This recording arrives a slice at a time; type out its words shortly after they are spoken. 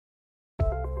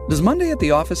Does Monday at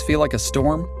the office feel like a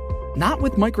storm? Not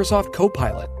with Microsoft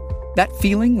Copilot. That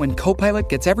feeling when Copilot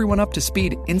gets everyone up to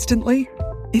speed instantly?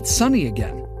 It's sunny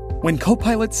again. When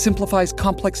Copilot simplifies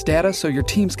complex data so your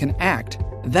teams can act,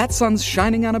 that sun's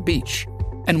shining on a beach.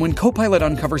 And when Copilot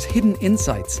uncovers hidden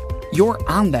insights, you're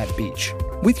on that beach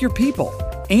with your people,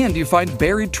 and you find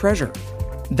buried treasure.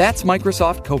 That's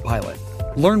Microsoft Copilot.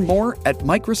 Learn more at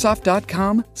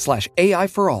Microsoft.com/AI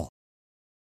for all.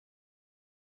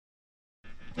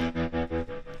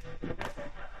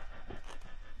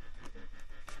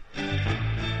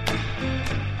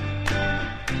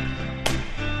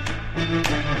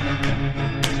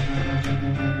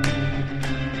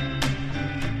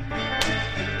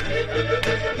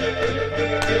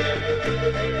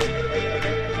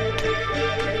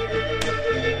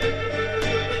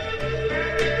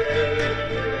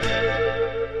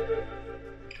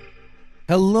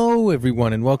 Hello,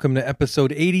 everyone, and welcome to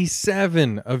episode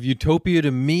 87 of Utopia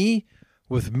to Me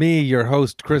with me, your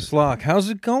host, Chris Locke. How's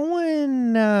it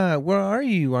going? Where are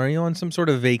you? Are you on some sort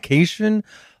of vacation?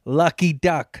 Lucky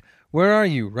duck. Where are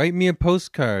you? Write me a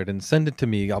postcard and send it to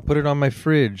me. I'll put it on my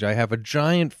fridge. I have a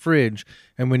giant fridge,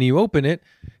 and when you open it,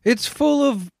 it's full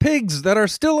of pigs that are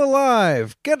still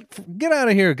alive. Get out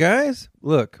of here, guys.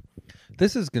 Look,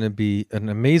 this is going to be an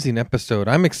amazing episode.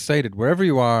 I'm excited. Wherever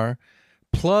you are,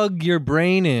 plug your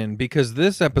brain in because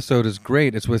this episode is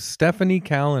great. It's with Stephanie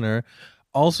Callender,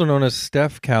 also known as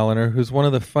Steph Callender, who's one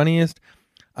of the funniest,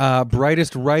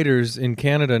 brightest writers in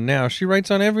Canada now. She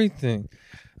writes on everything.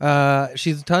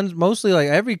 She's mostly like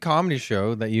every comedy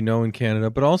show that you know in Canada,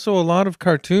 but also a lot of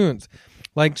cartoons.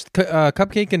 Like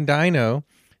Cupcake and Dino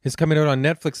is coming out on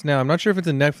Netflix now. I'm not sure if it's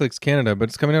in Netflix Canada, but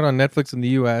it's coming out on Netflix in the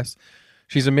US.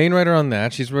 She's a main writer on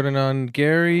that. She's written on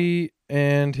Gary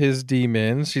and His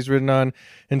Demons. She's written on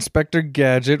Inspector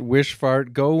Gadget, Wish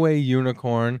Fart, Go Away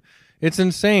Unicorn. It's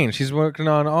insane. She's working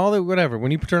on all the whatever.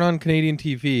 When you turn on Canadian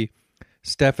TV,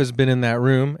 Steph has been in that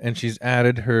room and she's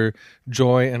added her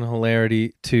joy and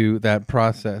hilarity to that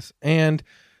process. And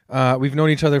we've known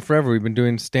each other forever. We've been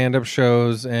doing stand-up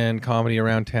shows and comedy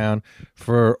around town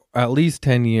for at least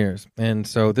 10 years. And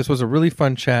so this was a really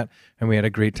fun chat and we had a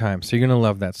great time. So you're going to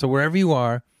love that. So wherever you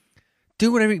are,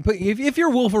 do whatever. If you're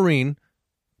Wolverine,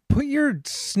 put your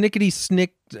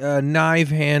snickety-snick knife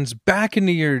hands back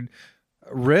into your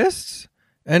wrists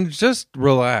and just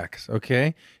relax,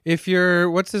 okay? If you're,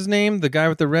 what's his name? The guy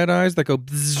with the red eyes that go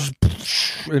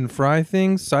and fry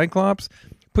things, Cyclops,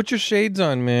 put your shades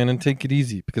on, man, and take it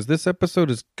easy because this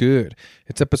episode is good.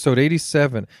 It's episode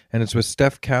 87, and it's with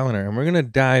Steph Callender, and we're going to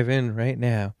dive in right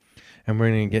now, and we're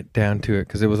going to get down to it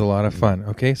because it was a lot of fun,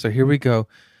 okay? So here we go.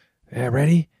 Yeah,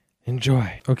 ready?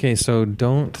 Enjoy. Okay, so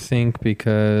don't think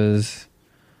because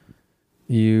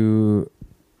you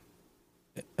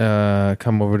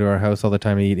come over to our house all the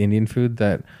time to eat Indian food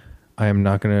that I'm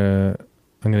going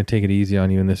to take it easy on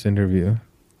you in this interview.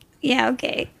 Yeah,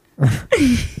 okay.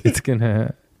 It's going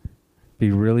to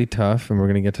be really tough and we're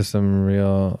going to get to some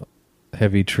real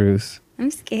heavy truths.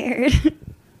 I'm scared. You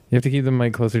have to keep the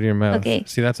mic closer to your mouth. Okay.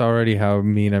 See, that's already how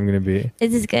mean I'm going to be.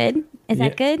 Is this good? Is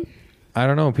that good? I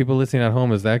don't know. People listening at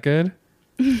home, is that good?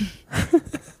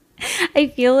 I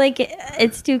feel like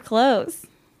it's too close.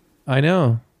 I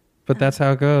know, but that's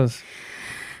how it goes.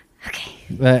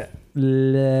 Okay.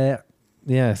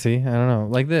 Yeah, see? I don't know.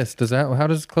 Like this. How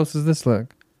does close as this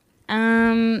look?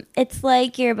 It's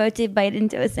like you're about to bite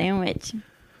into a sandwich.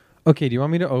 Okay, do you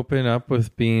want me to open up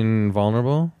with being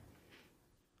vulnerable?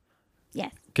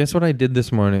 Yes. Guess what I did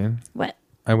this morning? What?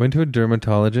 I went to a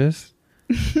dermatologist.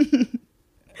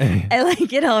 I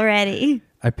like it already.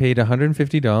 I paid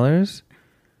 $150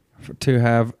 to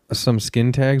have some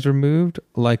skin tags removed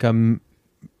like I'm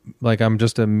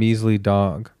just a measly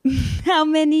dog. How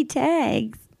many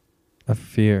tags? A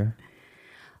fear.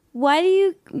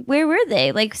 Where were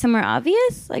they? Like somewhere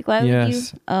obvious? Like why would you?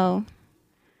 Yes. Oh.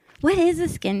 What is a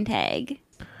skin tag?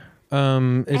 It's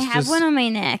I have one on my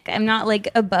neck. I'm not like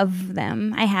above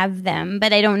them. I have them,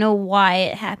 but I don't know why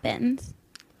it happens.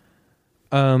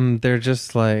 They're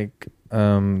just like,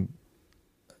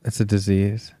 it's a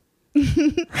disease. I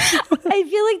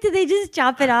feel like, did they just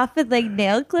chop it off with like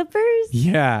nail clippers?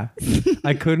 Yeah.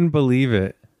 I couldn't believe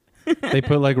it. They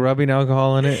put like rubbing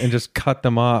alcohol in it and just cut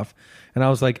them off. And I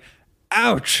was like,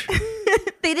 ouch.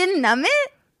 They didn't numb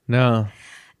it? No.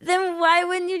 Then why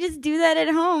wouldn't you just do that at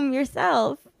home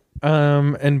yourself?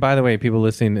 And by the way, people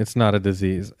listening, it's not a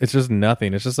disease. It's just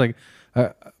nothing. It's just like,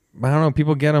 I don't know.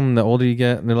 People get them the older you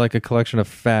get, and they're like a collection of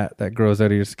fat that grows out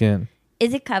of your skin.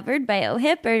 Is it covered by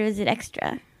OHIP or is it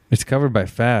extra? It's covered by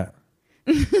fat.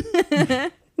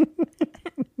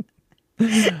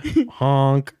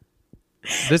 Honk.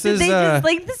 This Did is they just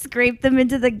like scrape them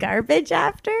into the garbage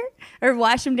after, or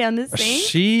wash them down the sink?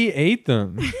 she ate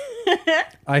them.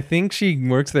 I think she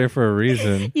works there for a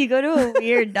reason. You go to a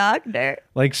weird doctor.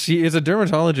 Like she is a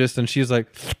dermatologist, and she's like,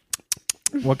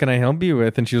 "What can I help you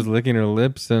with?" And she was licking her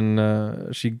lips,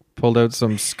 and she pulled out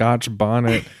some Scotch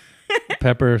bonnet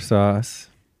pepper sauce.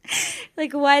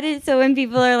 Like, so when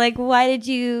people are like, why did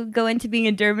you go into being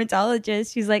a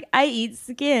dermatologist? She's like, I eat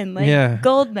skin, like Yeah.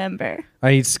 Gold member.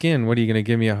 I eat skin. What are you going to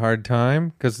give me a hard time?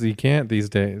 Because you can't these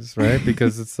days, right?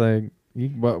 Because it's like,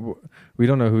 we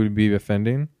don't know who to be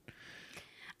offending.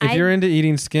 If you're into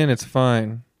eating skin, it's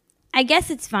fine. I guess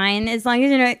it's fine as long as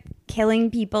you're not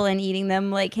killing people and eating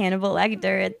them like Hannibal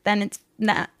Lecter. Then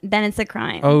it's a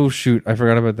crime. Oh, shoot. I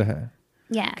forgot about that.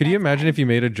 Yeah. Could you imagine if you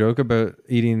made a joke about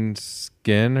eating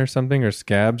skin or something, or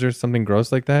scabs or something gross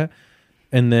like that,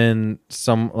 and then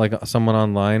someone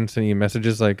online sending you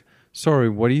messages like, "Sorry,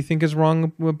 what do you think is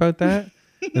wrong about that?"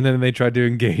 And then they tried to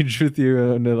engage with you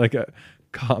in like a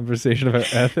conversation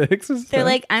about ethics and stuff. They're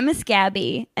like, I'm a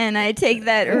scabby, and I take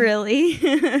that really.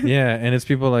 Yeah, and it's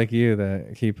people like you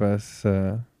that keep us.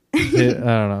 I don't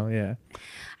know. Yeah.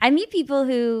 I meet people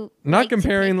who Not like to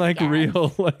comparing pick like scabs.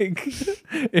 real like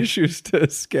issues to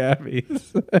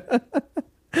scabies.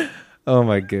 Oh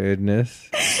my goodness.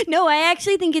 No, I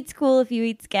actually think it's cool if you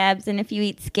eat scabs, and if you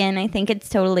eat skin, I think it's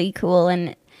totally cool,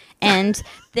 and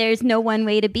there's no one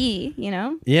way to be, you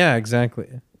know? Yeah, exactly.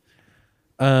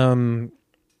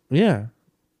 Yeah.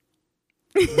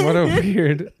 What a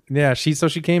weird. Yeah, she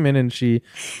came in and she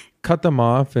cut them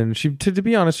off, and she to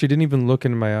be honest, she didn't even look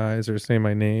into my eyes or say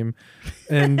my name,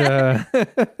 and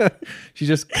she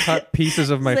just cut pieces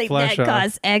of my It's like, flesh that off.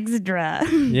 costs extra.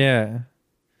 Yeah.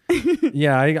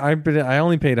 Yeah, I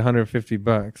only paid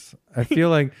 $150. I feel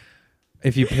like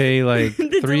if you pay like The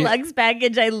deluxe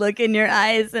package, I look in your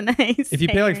eyes and I if you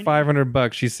pay like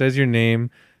 $500, she says your name,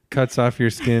 cuts off your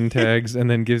skin tags, and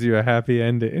then gives you a happy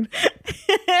ending.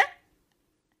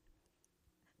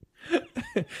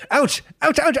 Ouch!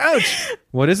 Ouch! Ouch! Ouch!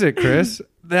 What is it, Chris?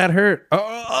 That hurt.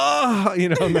 Oh, you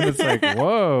know. And then it's like,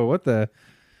 whoa! What the?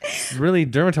 Really,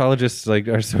 dermatologists like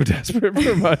are so desperate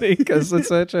for money because it's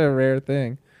such a rare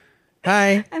thing.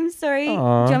 Hi. I'm sorry.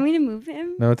 Aw. Do you want me to move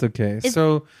him? No, it's okay.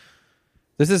 So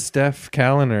this is Steph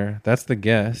Callender. That's the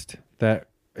guest. That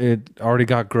it already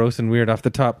got gross and weird off the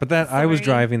top, but that I was Sorry.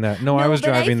 driving that. No, I was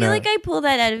driving I feel that. like I pull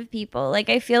that out of people. Like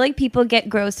I feel like people get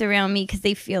gross around me because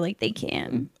they feel like they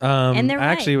can. And they're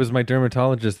actually, right. it was my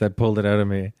dermatologist that pulled it out of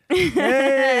me.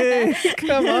 Hey,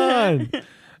 come on.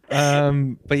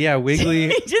 But yeah,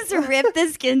 Wiggly. She just ripped the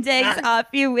skin tags off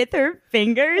you with her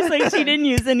fingers. Like she didn't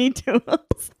use any tools.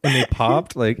 And they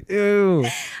popped like, ew.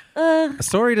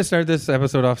 Sorry to start this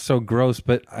episode off so gross,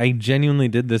 but I genuinely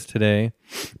did this today.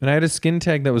 And I had a skin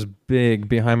tag that was big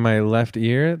behind my left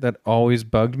ear that always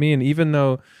bugged me. And even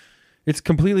though it's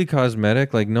completely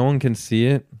cosmetic, like no one can see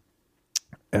it,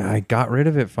 I got rid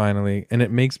of it finally. And it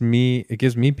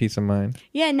gives me peace of mind.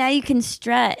 Yeah, now you can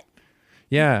strut.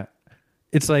 Yeah.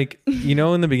 It's like, you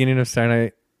know, in the beginning of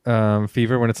Saturday Night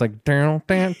Fever when it's like down,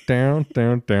 down, down,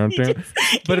 down, down, down.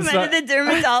 But it's not the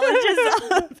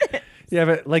dermatologist's office. Yeah,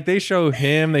 but like they show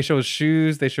him, they show his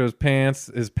shoes, they show his pants,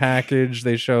 his package,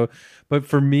 but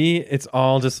for me, it's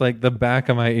all just like the back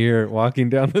of my ear walking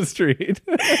down the street.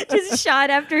 Just shot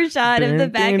after shot of the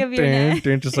back of your neck.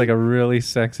 Just like a really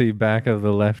sexy back of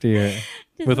the left ear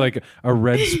with like a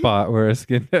red spot where a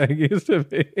skin tag used to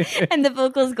be. And the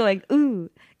vocals going, ooh,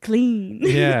 clean.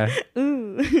 Yeah.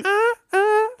 Ooh.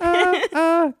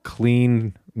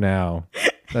 Clean now.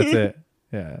 That's it.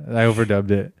 Yeah, I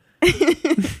overdubbed it.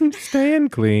 Staying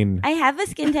clean. I have a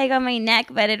skin tag on my neck,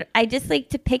 but I just like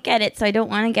to pick at it, so I don't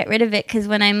want to get rid of it because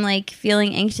when I'm like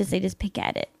feeling anxious, I just pick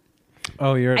at it.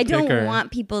 Oh, you're a I picker. don't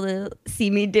want people to see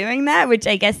me doing that, which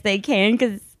I guess they can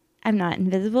because I'm not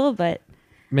invisible, but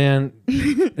Man,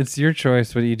 it's your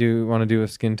choice what you want to do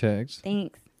with skin tags.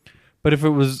 thanks. But if it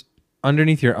was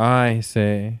underneath your eye,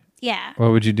 say, Yeah.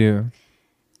 what would you do?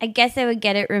 I guess I would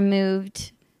get it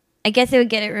removed. So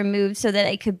that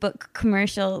I could book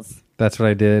commercials. That's what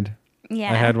I did.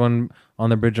 Yeah. I had one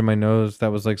on the bridge of my nose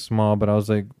that was like small, but I was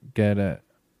like, get it.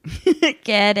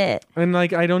 Get it. And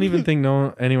like, I don't even think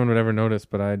anyone would ever notice,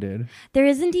 but I did. There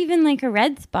isn't even like a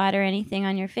red spot or anything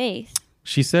on your face.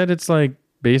 She said it's like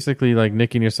basically like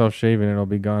nicking yourself shaving and it'll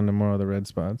be gone tomorrow, the red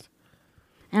spots.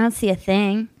 I don't see a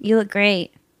thing. You look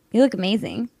great. You look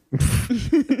amazing.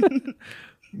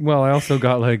 Well, I also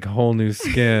got like whole new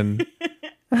skin.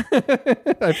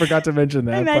 I forgot to mention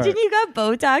that. Imagine part. you got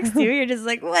Botox too. You're just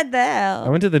like, what the hell? I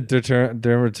went to the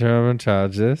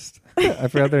dermatologist. I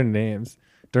forgot their names.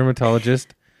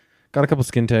 Dermatologist. Got a couple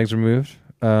skin tags removed.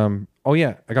 Oh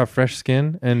yeah, I got fresh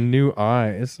skin and new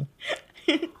eyes.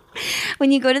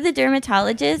 When you go to the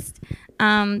dermatologist,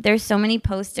 there's so many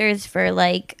posters for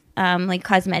like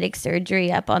cosmetic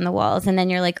surgery up on the walls, and then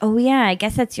you're like, oh yeah, I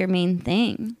guess that's your main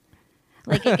thing.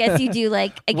 Like I guess you do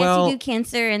you do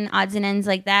cancer and odds and ends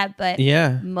like that, but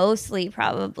Yeah. mostly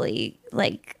probably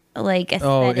like aesthetic.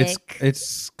 Oh,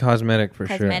 it's cosmetic for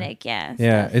sure. Cosmetic, yeah.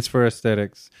 Yeah, stuff. it's for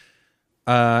aesthetics.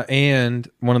 And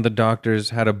one of the doctors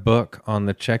had a book on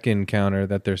the check-in counter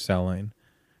that they're selling,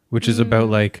 which is about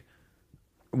like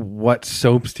what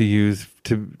soaps to use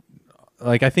to,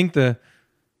 like, I think the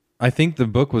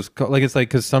book was like, it's like,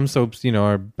 because some soaps, you know,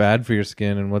 are bad for your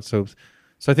skin, and what soaps.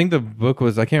 So I think the book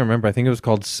was, I can't remember. I think it was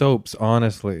called Soaps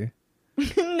Honestly.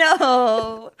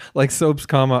 No. Like soaps,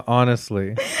 comma,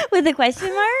 honestly. With a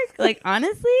question mark? Like,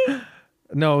 honestly?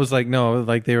 No, it was like, no,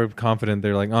 like they were confident.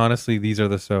 They're like, honestly, these are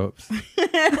the soaps.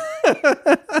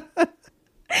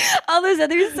 All those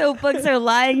other soap books are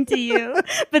lying to you,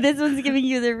 but this one's giving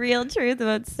you the real truth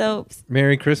about soaps.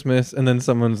 Merry Christmas. And then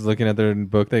someone's looking at their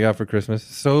book they got for Christmas.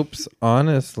 Soaps,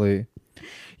 honestly.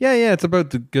 Yeah, it's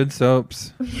about the good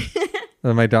soaps.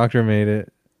 My doctor made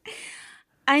it.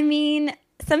 I mean,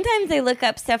 sometimes I look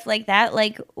up stuff like that,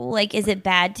 like is it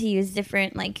bad to use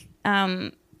different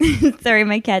sorry,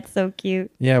 my cat's so cute.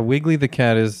 Yeah, Wiggly the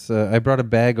cat is, I brought a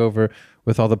bag over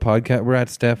with all the podcast. We're at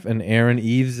Steph and Aaron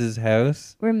Eves'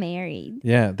 house. We're married.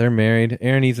 Yeah, they're married.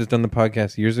 Aaron Eves has done the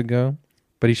podcast years ago,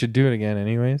 but he should do it again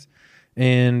anyways.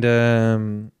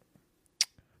 And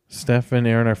Steph and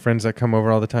Aaron are friends that come over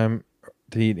all the time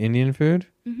to eat Indian food.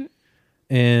 Mm-hmm.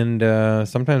 And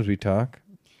sometimes we talk,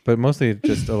 but mostly it's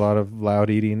just a lot of loud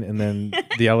eating, and then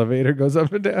the elevator goes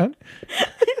up and down.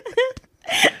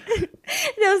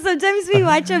 No, sometimes we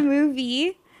watch a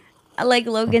movie like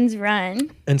Logan's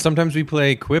Run. And sometimes we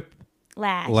play Quip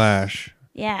Lash.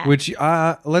 Yeah. Which,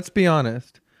 let's be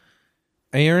honest,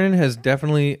 Aaron has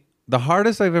definitely, the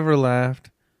hardest I've ever laughed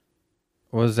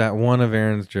was at one of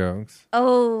Aaron's jokes.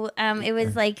 Oh, it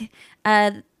was like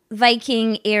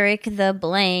Viking Eric the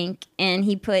blank, and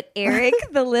he put Eric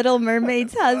the Little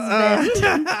Mermaid's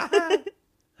husband.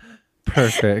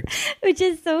 Perfect. Which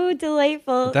is so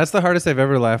delightful. That's the hardest I've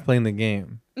ever laughed playing the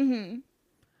game. Mm-hmm.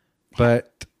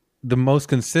 But the most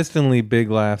consistently big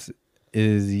laughs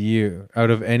is you, out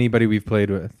of anybody we've played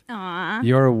with. Aw.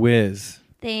 You're a whiz.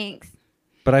 Thanks.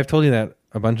 But I've told you that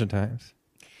a bunch of times.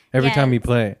 Every time we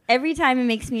play. Every time it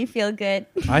makes me feel good.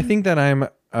 I think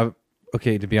that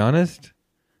okay, to be honest,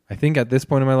 I think at this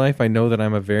point in my life, I know that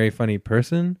I'm a very funny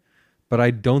person, but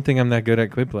I don't think I'm that good at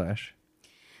Quiplash.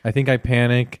 I think I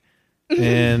panic,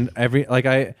 and I'm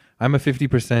a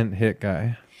 50% hit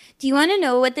guy. Do you want to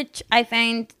know what I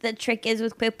find the trick is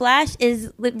with Quiplash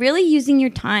is really using your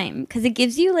time, because it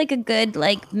gives you like a good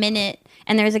minute,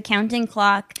 and there's a counting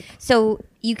clock, so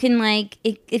you can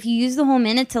if you use the whole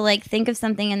minute to think of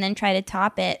something and then try to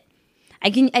top it.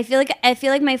 I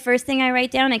feel like my first thing I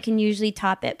write down, I can usually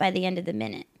top it by the end of the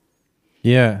minute.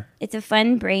 Yeah. It's a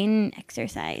fun brain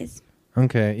exercise.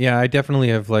 Okay. Yeah, I definitely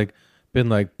have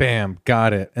been bam,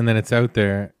 got it. And then it's out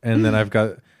there. And then I've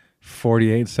got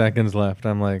 48 seconds left.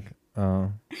 I'm like,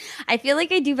 oh. I feel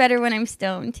like I do better when I'm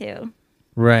stoned too.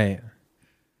 Right.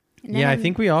 Yeah, I I'm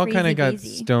think we all kind of got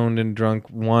stoned and drunk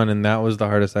and that was the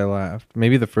hardest I laughed.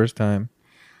 Maybe the first time.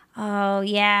 Oh,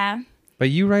 yeah.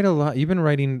 But you write a lot. You've been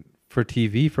writing for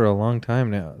TV for a long time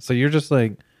now. So you're just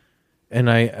and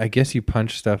I guess you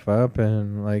punch stuff up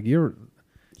and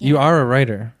you are a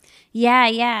writer.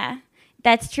 Yeah.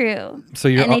 That's true. So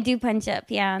I do punch up,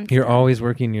 yeah. You're always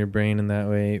working your brain in that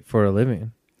way for a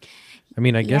living. I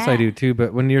mean, I guess I do too,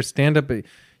 but when you're stand-up,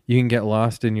 you can get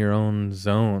lost in your own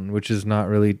zone, which is not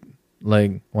really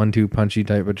 1-2 punchy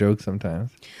type of joke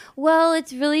sometimes. Well,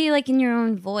 it's really in your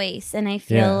own voice, and I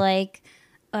feel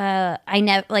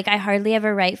I hardly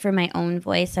ever write for my own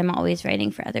voice. I'm always writing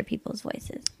for other people's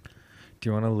voices. Do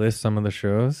you want to list some of the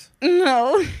shows?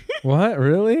 No. What?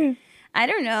 Really? I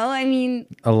don't know. I mean,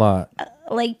 a lot.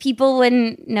 People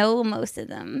wouldn't know most of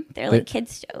them. They're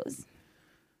kids shows.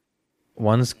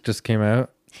 One's just came out.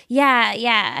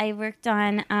 Yeah. I worked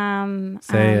on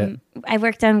I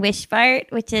worked on Wish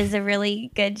Fart, which is a really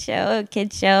good show, a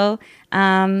kid show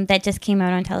that just came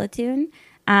out on Teletoon.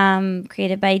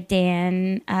 Created by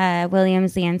Dan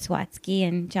Williams, Leanne Swatsky,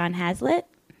 and John Hazlitt.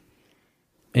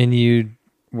 And you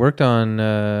worked on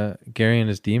Gary and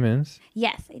His Demons.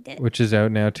 Yes, I did. Which is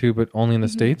out now too, but only in the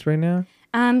States right now?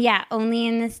 Yeah, only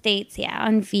in the States,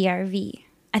 on VRV.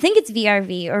 I think it's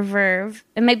VRV or Verve.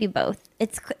 It might be both.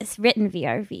 It's written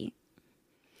VRV.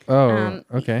 Oh,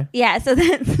 okay. Yeah, so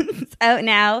that's out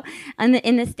now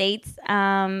in the States.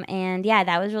 And yeah,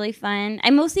 that was really fun. I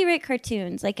mostly write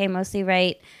cartoons. I mostly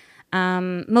write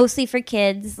mostly for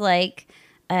kids, like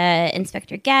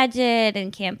Inspector Gadget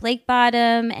and Camp Lake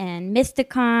Bottom and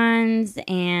Mysticons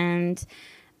and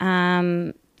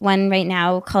one right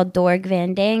now called Dorg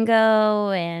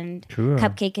Vandango and Cool.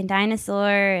 Cupcake and Dinosaur.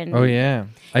 And Oh yeah,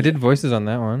 I did voices on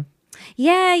that one.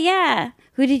 yeah.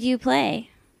 Who did you play?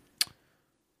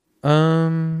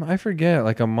 I forget,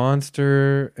 like a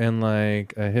monster and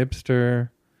like a hipster,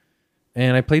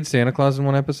 and I played Santa Claus in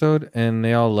one episode, and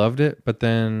they all loved it. But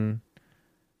then,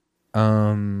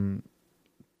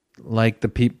 like the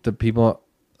people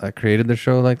that created the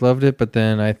show like loved it, but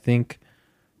then I think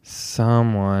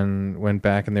someone went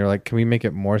back and they were like, "Can we make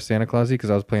it more Santa Clausy?" Because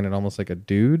I was playing it almost like a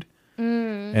dude,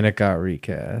 and it got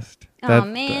recast. Oh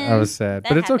man, I was sad, That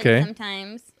but it's happens okay.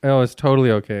 Sometimes. Oh, it's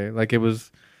totally okay. Like it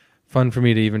was fun for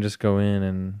me to even just go in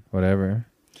and whatever.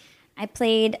 I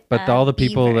played, But all the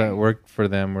people Beaver. that worked for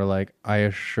them were like, "I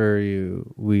assure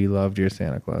you, we loved your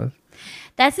Santa Claus."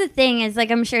 That's the thing is, like,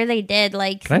 I'm sure they did.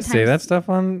 Like, Can I say that stuff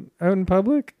out in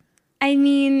public? I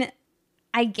mean,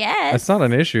 I guess That's not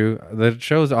an issue. The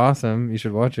show's awesome. You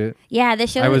should watch it. Yeah, the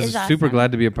show I was is awesome. super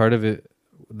glad to be a part of it.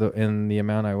 In the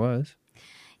amount I was.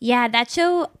 Yeah, that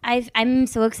show. I'm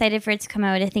so excited for it to come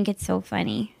out. I think it's so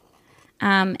funny.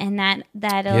 And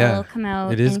that'll Yeah, come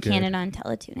out it is in good. Canada on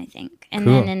Teletoon, I think, and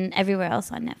Cool. then in everywhere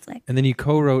else on Netflix. And then you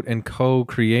co-wrote and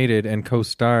co-created and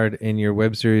co-starred in your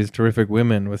web series "Terrific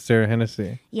Women" with Sarah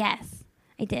Hennessy. Yes,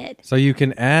 I did. So you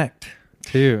can act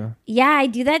too. Yeah, I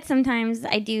do that sometimes.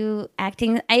 I do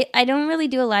acting. I don't really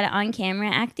do a lot of on-camera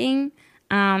acting,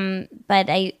 but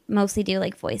I mostly do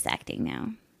like voice acting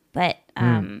now. But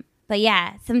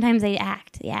yeah, sometimes I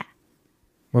act. Yeah.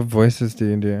 What voices do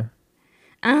you do?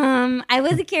 I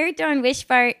was a character on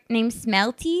Wishfart named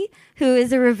Smelty, who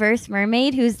is a reverse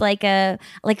mermaid, who's like a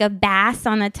bass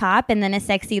on the top and then a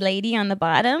sexy lady on the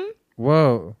bottom.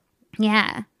 Whoa.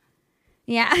 Yeah.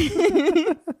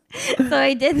 So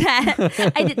I did that.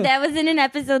 That was in an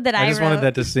episode that I just wrote. wanted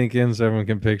that to sink in so everyone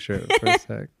can picture it for a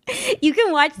sec. You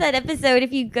can watch that episode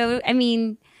if you go. I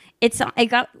mean, it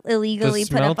got illegally Does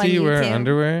put up on Smelty YouTube. wear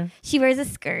underwear? She wears a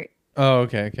skirt. Oh,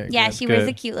 okay. Yeah, good, she wears a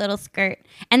good. cute little skirt.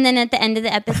 And then at the end of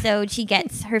the episode, she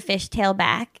gets her fishtail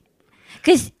back.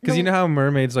 Because you know how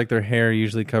mermaids, like their hair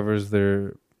usually covers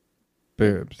their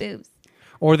boobs.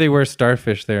 Or they wear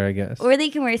starfish there, I guess. Or they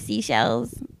can wear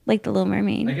seashells, like the Little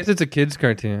Mermaid. I guess it's a kid's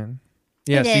cartoon.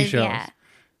 Yeah, It is, seashells. yeah.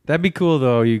 That'd be cool,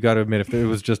 though, you got to admit, if it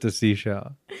was just a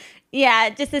seashell. Yeah,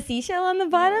 just a seashell on the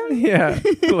bottom. Yeah,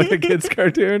 like a kid's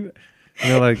cartoon.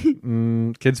 And they're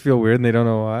like, kids feel weird and they don't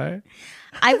know why.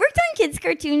 I worked on kids'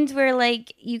 cartoons where,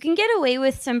 like, you can get away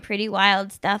with some pretty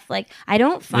wild stuff. Like, I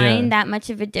don't find that much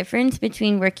of a difference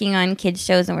between working on kids'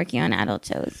 shows and working on adult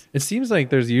shows. It seems like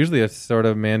there's usually a sort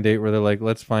of mandate where they're like,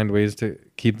 let's find ways to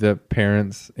keep the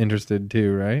parents interested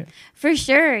too, right? For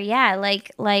sure, yeah.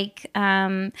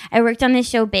 I worked on this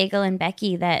show Bagel and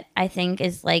Becky that I think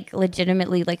is like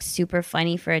legitimately like super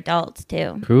funny for adults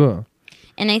too. Cool.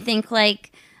 And I think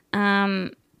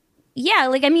yeah,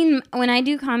 like I mean, when I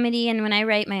do comedy and when I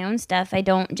write my own stuff, I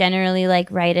don't generally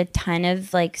like write a ton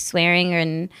of like swearing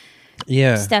and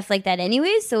stuff like that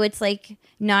anyways, so it's like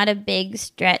not a big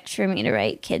stretch for me to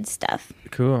write kids stuff.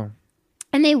 Cool.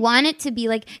 And they want it to be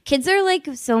like, kids are like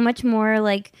so much more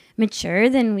like mature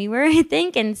than we were, I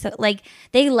think. And so like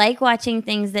they like watching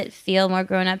things that feel more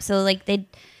grown up. So like they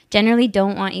generally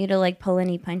don't want you to like pull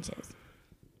any punches.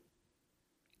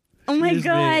 Oh my Excuse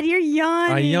God, me. you're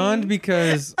yawning. I yawned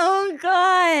because... Oh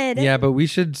God. Yeah, but we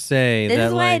should say This that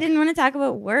is why I like... didn't want to talk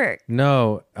about work.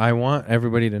 No, I want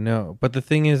everybody to know. But the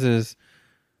thing is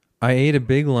I ate a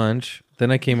big lunch,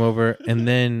 then I came over, and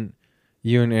then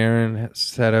you and Aaron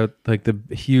set out like the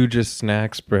hugest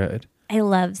snack spread. I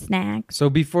love snacks. So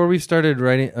before we started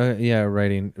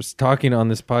talking on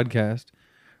this podcast,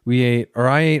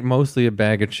 I ate mostly a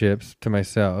bag of chips to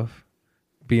myself,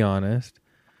 be honest.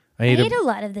 I ate a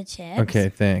lot of the chips. Okay,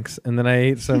 thanks. And then I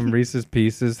ate some Reese's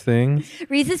Pieces things,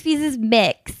 Reese's Pieces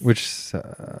mix. which it's all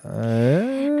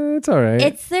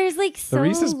right. There's like so The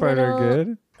Reese's part are little-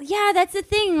 good. Yeah, that's the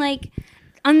thing. Like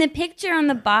on the picture on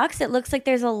the box, it looks like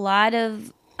there's a lot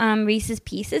of Reese's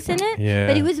Pieces in it. Yeah.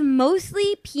 But it was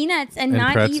mostly peanuts and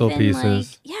not pretzel even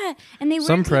pieces. and they weren't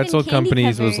Some pretzel even candy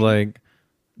companies was covered. like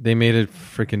they made a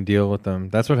freaking deal with them.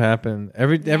 That's what happened.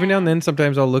 Every now and then,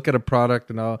 sometimes I'll look at a product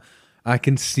and I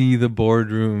can see the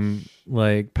boardroom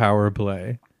like power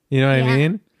play. You know what I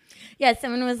mean? Yeah,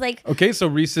 someone was like, Okay, so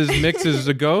Reese's mixes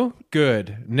a go.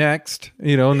 Good. Next,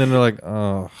 and then they're like,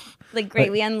 oh.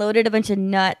 great, we unloaded a bunch of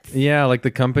nuts. Yeah, like the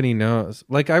company knows.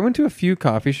 Like I went to a few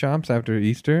coffee shops after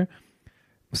Easter.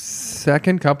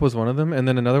 Second Cup was one of them, and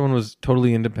then another one was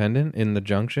totally independent in the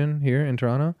Junction here in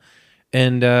Toronto.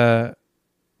 And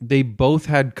they both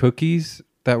had cookies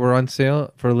that were on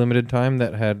sale for a limited time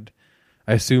that had,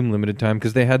 I assume, limited time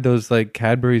because they had those like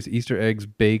Cadbury's Easter eggs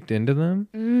baked into them.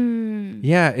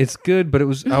 Yeah, it's good, but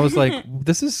I was like,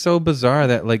 this is so bizarre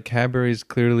that like Cadbury's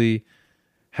clearly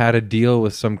had a deal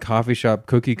with some coffee shop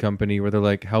cookie company where they're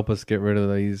like, help us get rid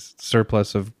of these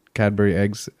surplus of Cadbury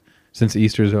eggs since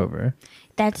Easter's over.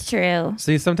 That's true.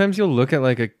 See, sometimes you'll look at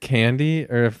like a candy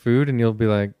or a food and you'll be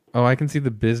like, oh, I can see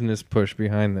the business push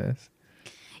behind this.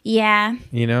 Yeah.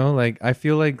 You know, like I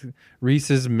feel like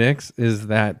Reese's Mix is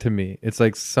that to me. It's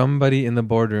like somebody in the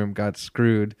boardroom got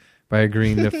screwed by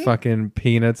agreeing to fucking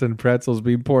peanuts and pretzels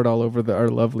being poured all over our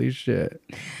lovely shit.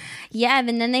 Yeah,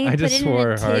 and then they I put just it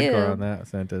swore in a hardcore tube. on that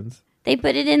sentence. They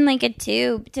put it in like a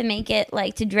tube to make it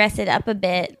like to dress it up a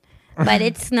bit, but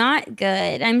it's not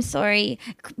good. I'm sorry.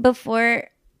 Before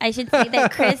I should say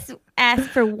that Chris asked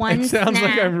for one It sounds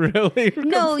snack. like I'm really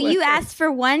No, you conflicted. asked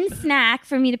for one snack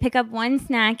for me to pick up one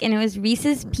snack, and it was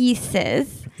Reese's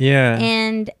Pieces. Yeah.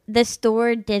 And the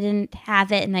store didn't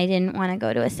have it, and I didn't want to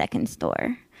go to a second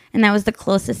store. And that was the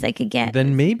closest I could get.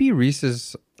 Then maybe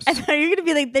Reese's. I thought you were gonna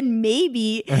be like, then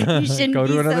maybe you shouldn't Go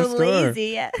to be another so store. lazy.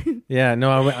 Yeah. Yeah,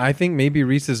 no, I think maybe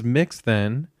Reese's Mix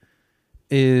then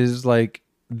is like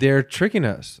they're tricking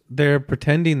us. They're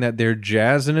pretending that they're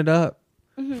jazzing it up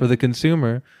for the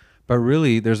consumer, but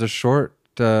really there's a shortage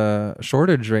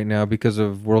right now because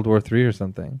of World War III or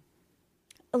something.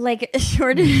 Like a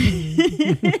shortage.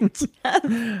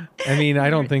 I mean, I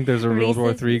don't think there's a World War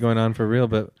Reese's III going on for real,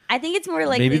 but I think it's more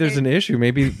like maybe there's an issue.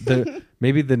 Maybe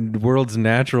the world's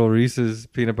natural Reese's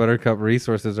peanut butter cup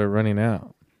resources are running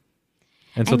out.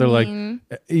 And so they're like,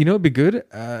 you know, it'd be good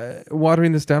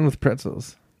watering this down with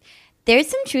pretzels. There's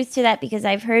some truth to that because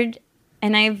I've heard,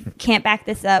 and I can't back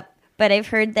this up, but I've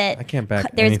heard that I can't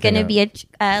back there's anything going to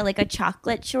up. be a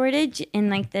chocolate shortage in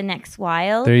like the next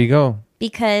while There you go.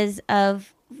 because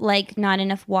of like not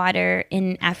enough water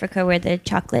in Africa where the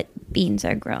chocolate beans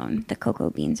are grown, the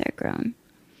cocoa beans are grown.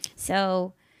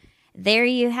 So there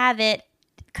you have it.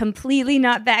 Completely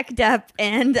not backed up,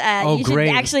 and you should great.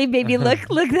 actually maybe look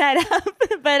that up.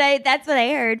 But that's what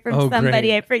I heard from somebody.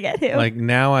 Great. I forget who. Like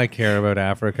now I care about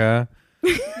Africa.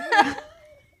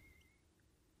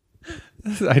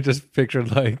 I just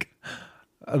pictured like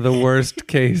the worst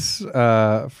case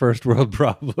first world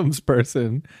problems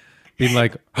person being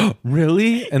like, oh,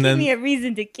 really? And Give then me a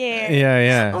reason to care.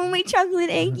 yeah. Oh, my chocolate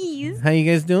eggies. How you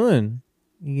guys doing?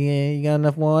 Yeah, you got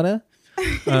enough water?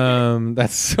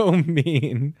 That's so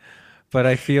mean. But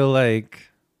I feel like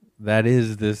that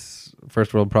is this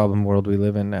first world problem world we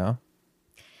live in now.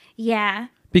 Yeah.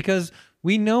 Because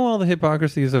we know all the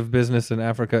hypocrisies of business in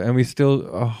Africa and we still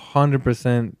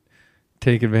 100%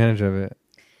 take advantage of it.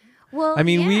 Well, I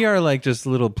mean, yeah. we are like just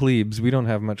little plebes. We don't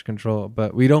have much control,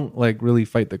 but we don't like really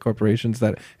fight the corporations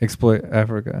that exploit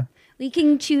Africa. We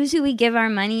can choose who we give our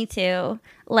money to.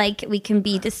 Like, we can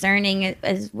be discerning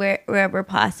as wherever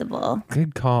possible.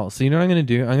 Good call. So you know what I'm going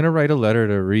to do? I'm going to write a letter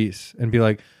to Reese and be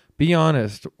like, be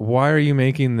honest, why are you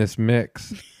making this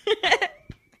mix?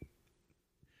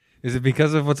 Is it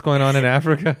because of what's going on in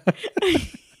Africa?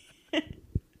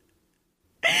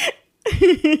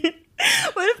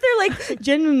 What if they're like,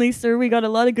 genuinely, sir, we got a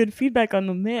lot of good feedback on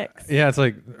the mix? Yeah, it's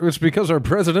like, it's because our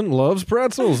president loves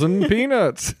pretzels and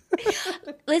peanuts.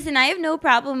 Listen, I have no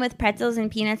problem with pretzels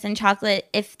and peanuts and chocolate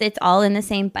if it's all in the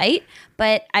same bite.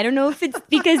 But I don't know if it's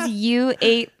because you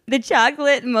ate the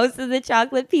chocolate, most of the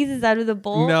chocolate pieces out of the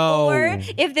bowl. No. Or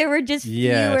if there were just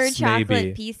Yes, fewer chocolate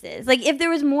maybe. pieces. Like, if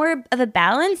there was more of a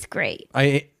balance, great.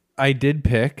 I did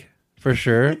pick, for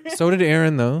sure. So did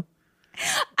Aaron, though.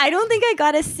 I don't think I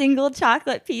got a single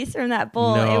chocolate piece from that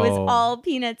bowl. It was No. all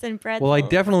peanuts and pretzels. Well, I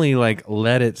definitely like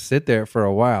let it sit there for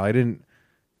a while. I didn't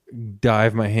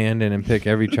dive my hand in and pick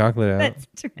every chocolate out. That's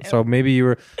true. So maybe you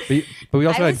were, but we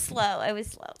also I had was slow. I was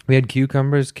slow. we had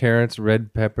cucumbers, carrots,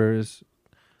 red peppers,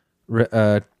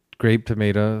 grape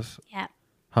tomatoes, Yeah.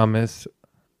 hummus.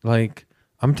 Like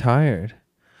I'm tired,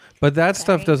 but that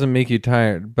stuff Sorry. doesn't make you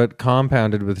tired. But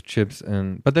compounded with chips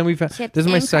and but then we've had Chips this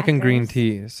is my and second green crackers.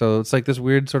 tea, so it's like this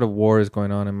weird sort of war is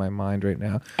going on in my mind right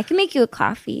now. I can make you a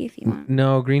coffee if you want.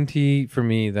 No, green tea for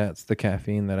me, that's the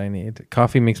caffeine that I need.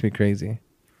 Coffee makes me crazy.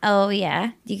 Oh,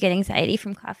 yeah. Do you get anxiety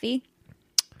from coffee?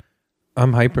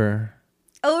 I'm hyper.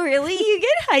 Oh, really? You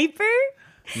get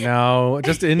hyper? No,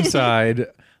 just inside.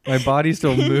 My body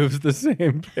still moves the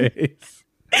same pace.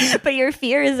 But your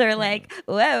fears are like,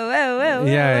 whoa, whoa, whoa.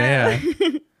 Yeah.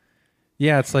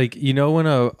 Yeah, it's like, you know when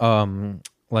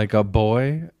a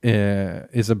boy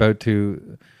is about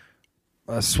to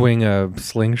swing a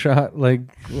slingshot, like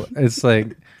it's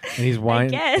like And he's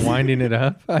guess. winding it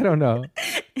up. I don't know.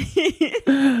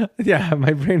 Yeah,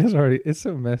 my brain is already, it's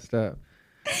so messed up.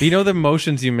 But you know the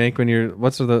motions you make when you're,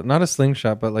 not a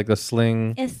slingshot, but like a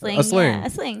sling. A sling. A sling. Yeah, a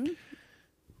sling.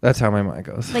 That's how my mind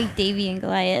goes. Like Davy and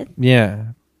Goliath. Yeah.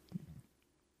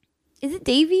 Is it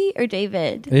Davy or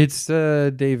David? It's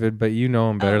David, but you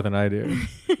know him better than I do.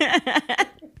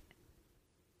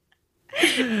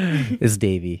 It's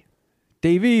Davy.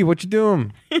 Davy, what you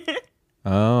doing?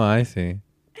 Oh, I see.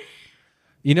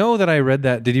 You know that I read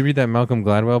that. Did you read that Malcolm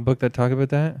Gladwell book that talked about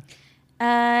that?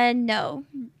 No.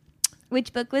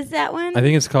 Which book was that one? I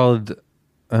think it's called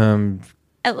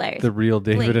Outliers. The Real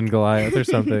David Blink. and Goliath or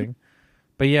something.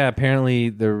 But yeah, apparently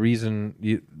the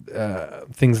reason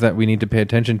things that we need to pay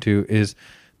attention to is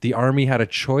the army had a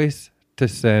choice to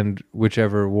send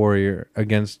whichever warrior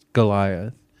against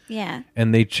Goliath. Yeah.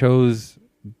 And they chose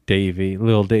Davy,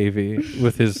 little Davy,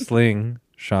 with his sling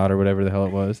shot or whatever the hell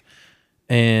it was.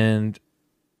 And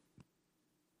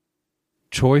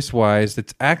choice-wise,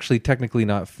 it's actually technically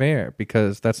not fair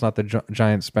because that's not the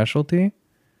giant specialty.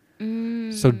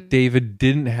 So David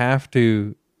didn't have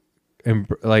to,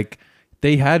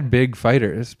 they had big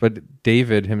fighters, but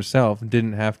David himself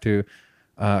didn't have to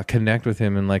connect with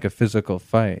him in like a physical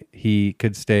fight. He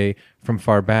could stay from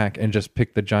far back and just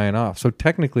pick the giant off. So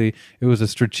technically, it was a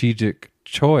strategic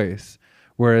choice,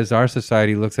 whereas our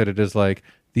society looks at it as like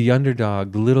the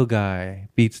underdog, the little guy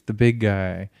beats the big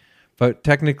guy. But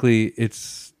technically,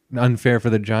 it's unfair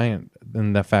for the giant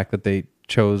in the fact that they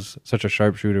chose such a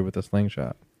sharpshooter with a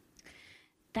slingshot.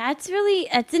 That's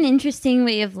an interesting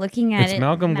way of looking at it. It's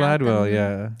Malcolm Gladwell,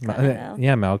 yeah. Gladwell.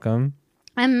 Yeah, Malcolm.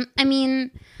 I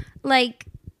mean, like,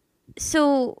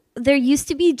 so there used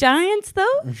to be giants,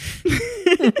 though?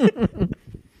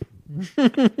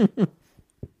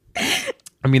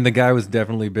 I mean, the guy was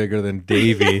definitely bigger than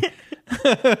Davy.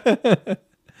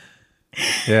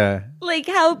 Yeah. Like,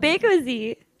 how big was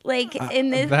he? Like,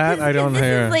 in this... That I don't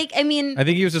hear. Like, I mean... I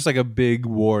think he was just like a big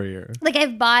warrior. Like,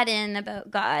 I've bought in about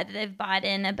God. And I've bought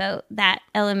in about that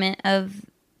element of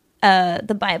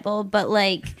the Bible. But,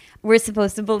 like, we're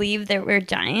supposed to believe that we're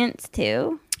giants,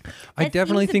 too. I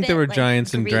definitely think there were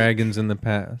giants and dragons in the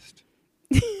past.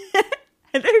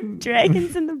 Are there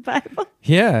dragons in the Bible?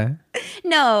 Yeah.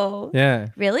 No. Yeah.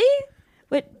 Really?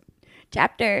 What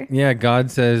chapter? Yeah, God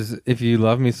says, if you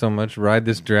love me so much, ride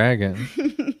this dragon.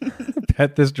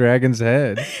 Pet this dragon's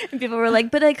head. And people were like,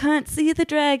 but I can't see the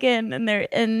dragon.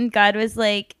 And God was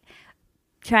like,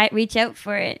 reach out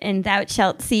for it, and thou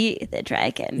shalt see the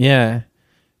dragon. Yeah.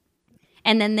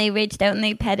 And then they reached out and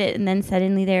they pet it, and then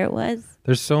suddenly there it was.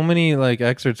 There's so many like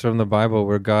excerpts from the Bible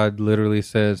where God literally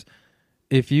says,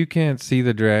 if you can't see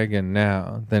the dragon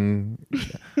now, then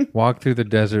walk through the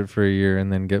desert for a year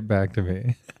and then get back to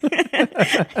me.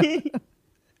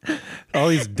 All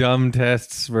these dumb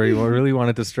tests where he really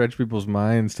wanted to stretch people's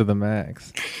minds to the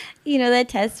max. You know, that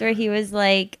test where he was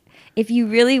like, if you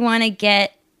really want to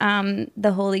get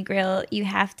the Holy Grail, you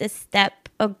have to step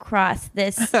across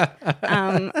this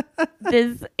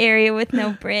this area with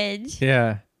no bridge.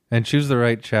 Yeah. And choose the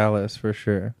right chalice for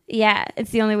sure. Yeah,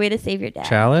 it's the only way to save your dad.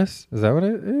 Chalice? Is that what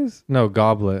it is? No,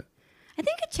 goblet. I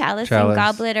think a chalice and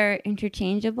goblet are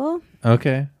interchangeable.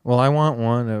 Okay. Well, I want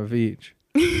one of each.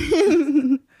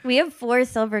 We have 4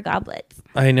 silver goblets.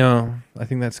 I know. I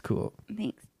think that's cool.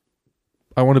 Thanks.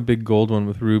 I want a big gold one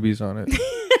with rubies on it.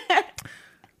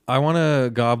 I want a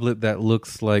goblet that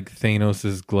looks like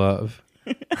Thanos' glove.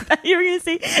 I thought you were going to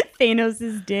say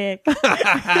Thanos' dick.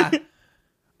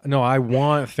 No, I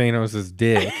want Thanos'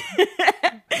 dick.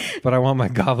 But I want my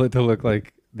goblet to look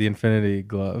like the Infinity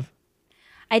Glove.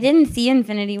 I didn't see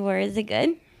Infinity War. Is it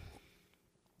good?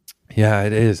 Yeah,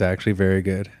 it is actually very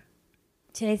good.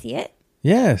 Should I see it?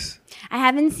 Yes. I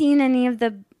haven't seen I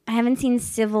haven't seen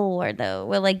Civil War, though.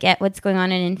 Will I get what's going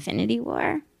on in Infinity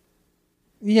War?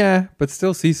 Yeah, but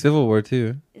still see Civil War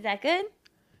too. Is that good?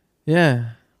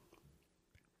 Yeah.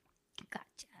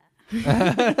 Gotcha.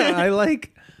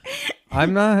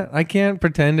 I can't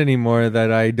pretend anymore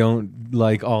that I don't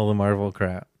like all the Marvel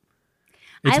crap.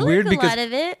 It's I weird like a because, lot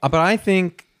of it. But I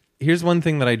think, here's one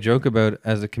thing that I joke about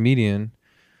as a comedian,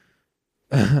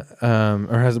 or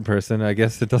as a person, I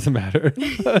guess it doesn't matter.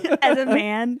 As a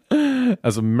man.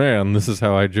 As a man, this is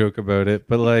how I joke about it.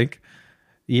 But like,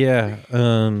 yeah,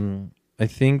 I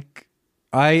think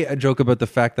I joke about the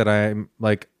fact that I'm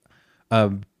like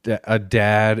a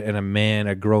dad and a man,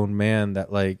 a grown man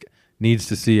that like needs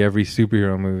to see every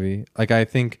superhero movie. Like I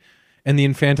think, and the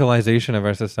infantilization of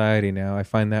our society now, I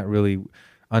find that really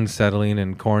unsettling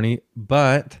and corny,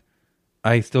 but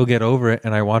I still get over it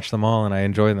and I watch them all and I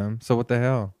enjoy them. So what the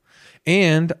hell?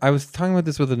 And I was talking about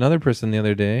this with another person the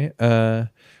other day.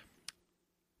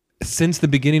 since the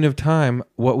beginning of time,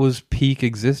 what was peak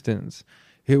existence?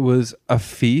 It was a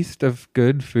feast of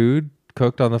good food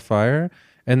cooked on the fire,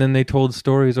 and then they told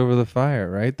stories over the fire,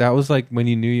 right? That was like when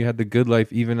you knew you had the good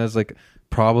life, even as like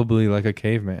probably like a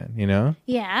caveman, you know?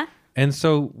 Yeah. And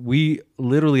so we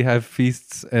literally have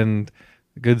feasts and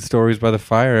good stories by the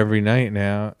fire every night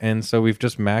now. And so we've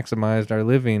just maximized our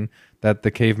living that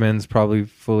the cavemen's probably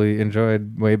fully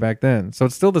enjoyed way back then. So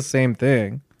it's still the same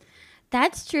thing.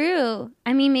 That's true.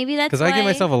 I mean, maybe that's Because I give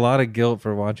myself a lot of guilt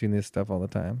for watching this stuff all the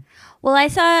time. Well, I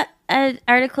saw an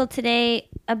article today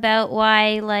about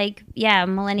why, like, yeah,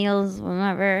 millennials,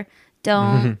 whatever,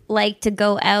 don't like to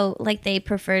go out. Like, they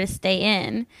prefer to stay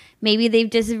in. Maybe they've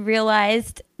just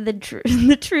realized the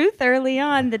truth early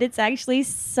on that it's actually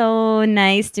so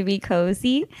nice to be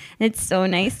cozy. And it's so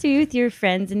nice to be with your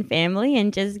friends and family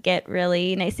and just get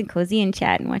really nice and cozy and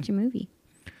chat and watch a movie.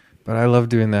 But I loved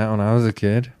doing that when I was a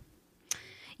kid.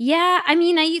 Yeah, I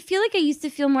mean, I feel like I used to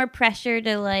feel more pressure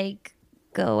to like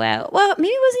go out. Well,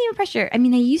 maybe it wasn't even pressure. I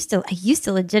mean, I used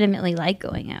to legitimately like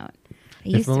going out.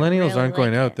 If millennials aren't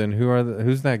going out, then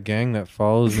who's that gang that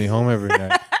follows me home every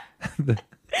night?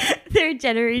 They're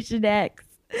Generation X.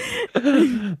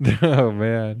 Oh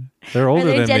man, they're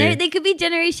older than me. They could be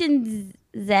Generation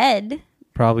Z.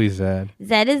 Probably Z.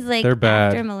 Z is like They're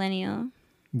bad. after millennial.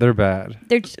 They're bad.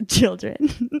 They're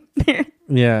children.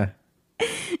 Yeah.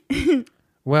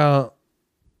 Well,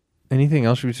 anything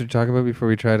else we should talk about before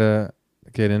we try to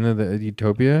get into the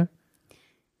utopia?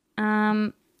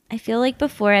 I feel like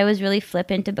before I was really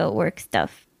flippant about work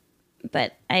stuff,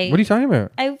 but What are you talking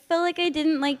about? I felt like I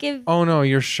didn't like give. Oh no,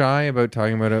 you're shy about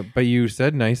talking about it, but you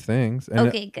said nice things. And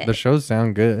Okay, good. The shows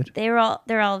sound good. They're all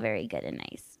very good and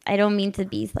nice. I don't mean to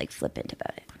be like flippant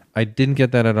about it. I didn't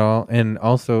get that at all, and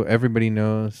also everybody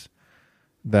knows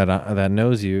that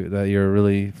knows you, that you're a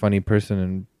really funny person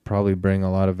and probably bring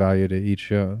a lot of value to each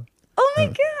show. Oh my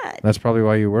God. That's probably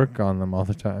why you work on them all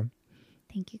the time.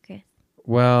 Thank you, Chris.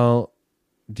 Well,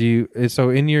 so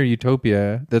in your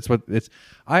utopia, that's what it's.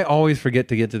 I always forget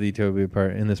to get to the utopia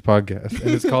part in this podcast,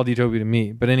 and it's called Utopia to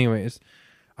me. But anyways,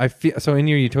 I feel so. In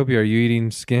your utopia, are you eating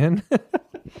skin?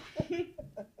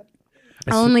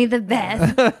 Only the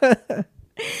best. You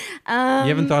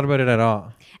haven't thought about it at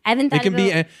all. I haven't thought It can be.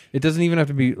 It doesn't even have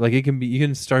to be like. It can be. You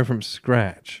can start from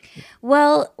scratch.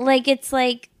 Well, like it's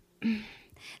like,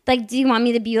 do you want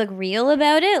me to be like real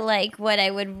about it? Like what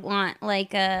I would want,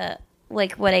 like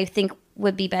what I think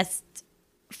would be best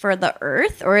for the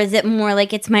Earth, or is it more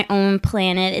like it's my own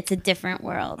planet? It's a different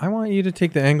world. I want you to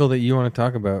take the angle that you want to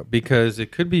talk about, because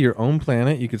it could be your own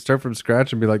planet. You could start from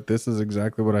scratch and be like, "This is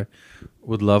exactly what I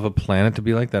would love a planet to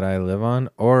be like that I live on,"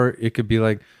 or it could be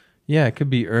like. Yeah, it could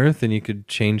be Earth, and you could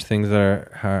change things that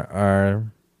are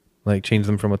like change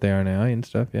them from what they are now and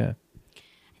stuff. Yeah,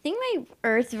 I think my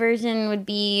Earth version would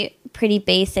be pretty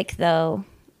basic, though.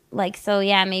 Like, so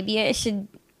yeah, maybe I should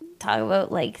talk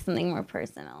about like something more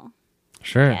personal.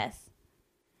 Sure. Yes.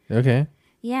 Okay.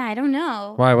 Yeah, I don't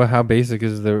know. Why? Well, how basic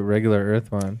is the regular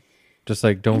Earth one? Just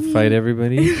like don't fight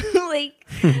everybody.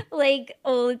 like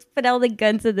let's put all the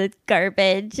guns in the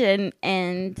garbage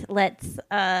and let's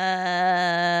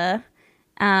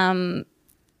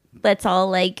all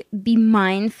like be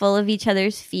mindful of each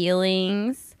other's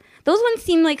feelings. Those ones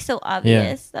seem like so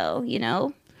obvious, though, you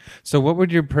know. So what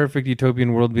would your perfect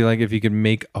utopian world be like if you could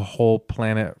make a whole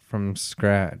planet from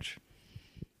scratch?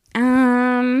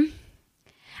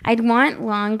 I'd want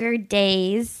longer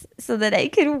days so that I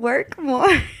could work more.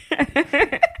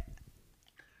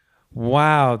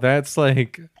 Wow, that's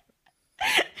like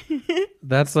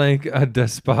a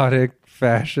despotic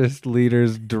fascist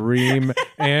leader's dream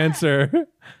answer.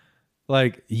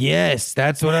 Like, yes,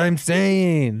 that's what I'm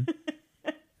saying.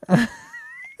 I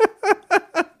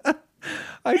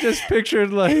just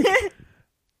pictured like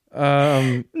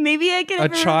maybe I could a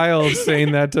child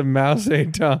saying that to Mao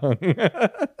Zedong.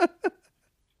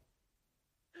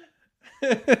 I'm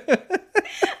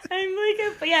like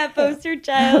a poster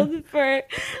child for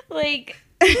like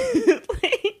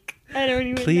like I don't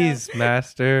even Please, know.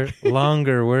 master,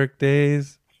 longer work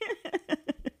days.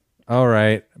 All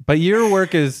right, but your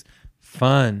work is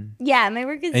fun. Yeah, my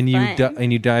work is and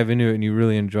fun. You dive into it and you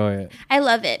really enjoy it. I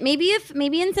love it. Maybe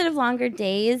instead of longer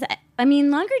days, I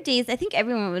mean longer days. I think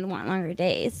everyone would want longer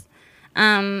days.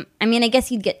 I mean, I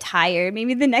guess you'd get tired.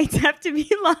 Maybe the nights have to be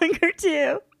longer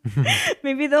too.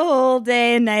 Maybe the whole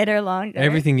day and night are longer.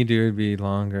 Everything you do would be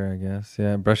longer, I guess.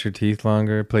 Yeah, brush your teeth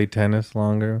longer, play tennis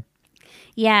longer.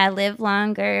 Yeah, live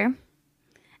longer.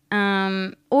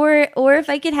 Or if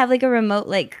I could have like a remote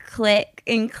like click,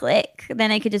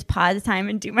 then I could just pause time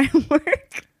and do my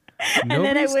work. And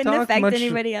then I wouldn't affect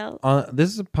anybody else. This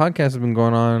is a podcast that's been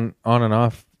going on and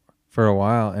off for a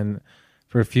while and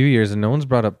for a few years, and no one's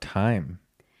brought up time.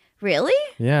 Really?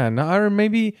 Yeah, or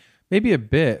maybe a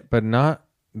bit, but not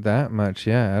that much.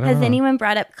 Yeah, I don't know. Has anyone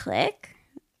brought up Click?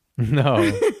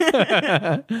 No.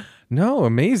 No,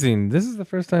 amazing. This is the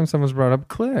first time someone's brought up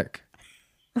Click.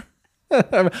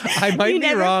 I might you be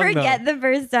never wrong, forget though. the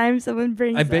first time someone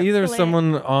brings I bet you there was Click.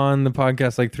 someone on the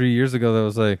podcast like 3 years ago that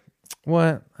was like,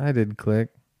 what? I did Click.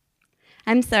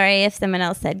 I'm sorry if someone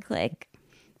else said Click,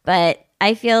 but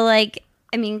I feel like,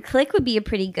 I mean, Click would be a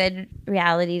pretty good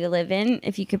reality to live in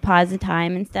if you could pause the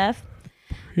time and stuff.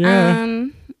 Yeah.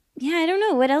 Yeah, I don't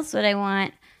know. What else would I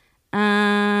want?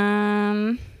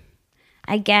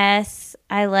 I guess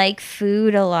I like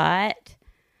food a lot,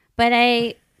 but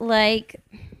I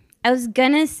was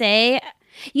gonna say,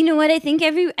 you know what? I think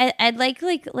I'd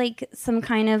like some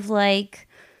kind of like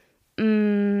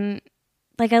I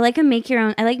like make your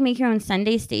own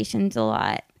Sunday stations a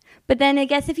lot. But then I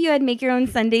guess if you had make your own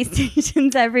Sunday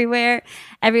stations everywhere,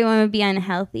 everyone would be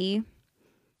unhealthy.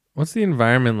 What's the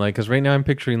environment like? Because right now I'm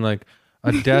picturing like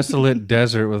a desolate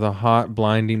desert with a hot,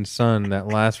 blinding sun that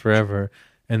lasts forever,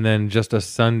 and then just a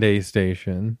Sunday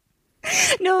station.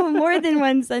 No, more than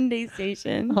one Sunday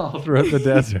station. All throughout the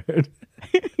desert.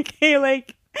 Okay,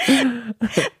 like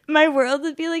my world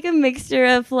would be like a mixture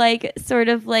of like sort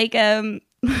of like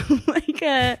like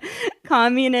a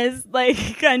communist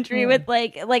like country with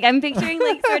like I'm picturing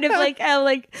like sort of like how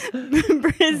like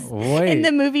in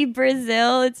the movie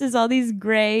Brazil, it's just all these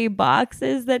gray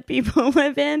boxes that people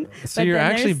live in. So you're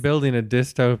actually building a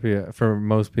dystopia for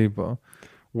most people.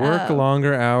 Work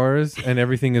longer hours and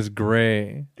everything is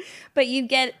gray. But you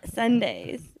get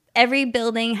Sundays. Every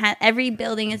building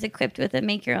is equipped with a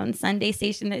make your own Sunday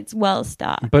station that's well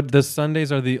stocked. But the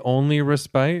Sundays are the only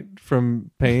respite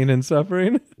from pain and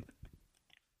suffering.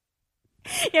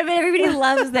 Yeah, but everybody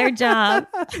loves their job.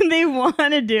 They want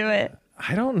to do it.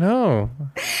 I don't know.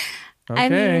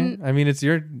 Okay. I mean it's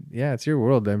your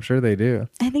world. I'm sure they do.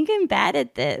 I think I'm bad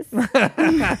at this.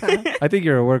 I think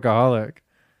you're a workaholic.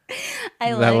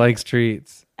 That likes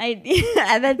treats.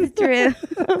 Yeah, that's true.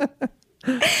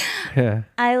 Yeah.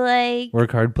 I like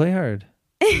work hard, play hard.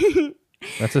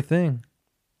 That's a thing.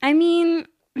 I mean,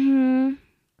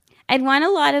 I'd want a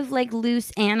lot of like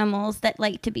loose animals that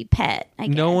like to be pet. I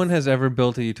guess. No one has ever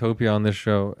built a utopia on this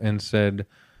show and said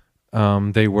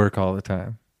they work all the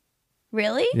time.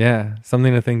 Really? Yeah,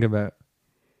 something to think about.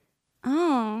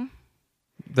 Oh.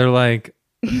 They're like,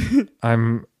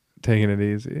 I'm taking it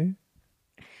easy.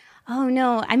 Oh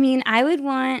no! I mean, I would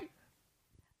want.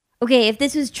 Okay, if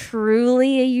this was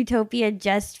truly a utopia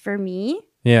just for me.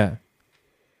 Yeah.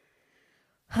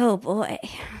 Oh boy.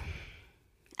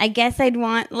 I guess I'd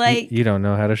want like... You don't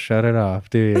know how to shut it off,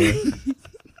 do you?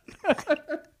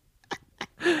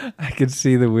 I could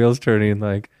see the wheels turning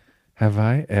like, have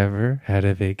I ever had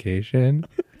a vacation?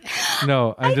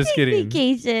 No, I'm just kidding.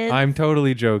 Vacations. I'm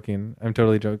totally joking.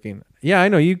 Yeah, I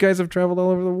know. You guys have traveled all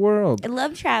over the world. I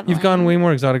love traveling. You've gone way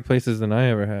more exotic places than I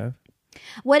ever have.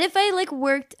 What if I like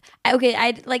worked... Okay,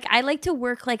 I like to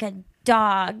work like a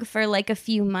dog for like a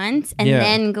few months and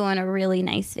then go on a really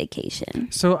nice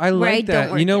vacation. So I like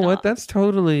that. You know what? That's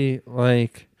totally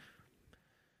like...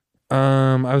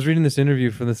 I was reading this interview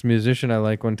from this musician I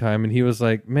like one time, and he was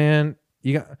like, man,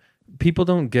 people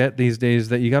don't get these days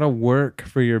that you got to work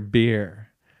for your beer,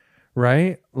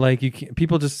 right? Like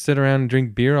people just sit around and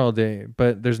drink beer all day,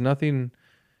 but there's nothing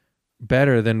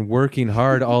better than working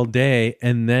hard all day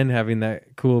and then having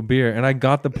that cool beer. And I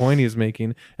got the point he was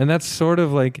making, and that's sort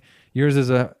of like yours is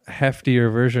a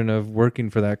heftier version of working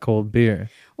for that cold beer.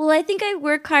 Well, I think I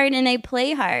work hard and I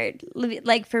play hard,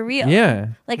 like for real. Yeah.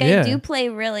 Like I do play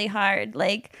really hard.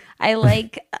 Like I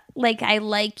like,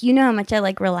 you know how much I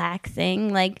like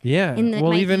relaxing. Like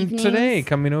well, even evenings. Today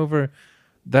coming over,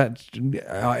 that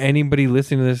anybody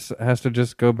listening to this has to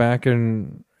just go back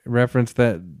and reference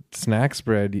that snack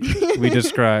spread we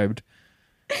described.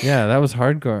 Yeah, that was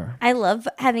hardcore. I love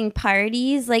having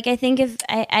parties. Like, I think if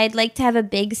I'd like to have a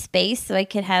big space so I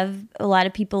could have a lot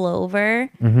of people over,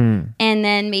 and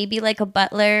then maybe like a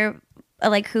butler,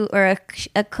 or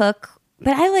a cook.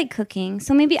 But I like cooking,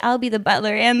 so maybe I'll be the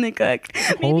butler and the cook.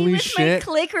 Maybe Holy with shit!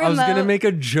 My Click remote. I was gonna make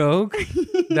a joke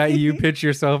that you pitch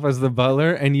yourself as the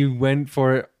butler, and you went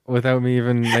for it without me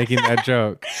even making that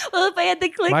joke. Well, if I had the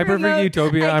Click my remote, perfect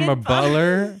utopia, I'm a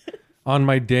butler on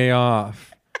my day off.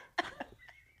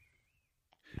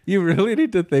 You really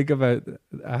need to think about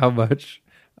how much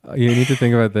you need to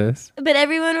think about this. But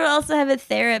everyone would also have a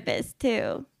therapist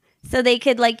too, so they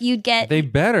could They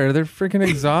better. They're freaking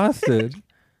exhausted.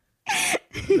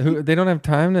 They don't have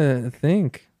time to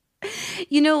think.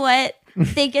 You know what?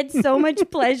 they get so much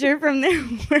pleasure from their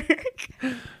work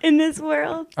in this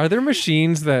world. Are there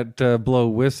machines that blow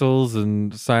whistles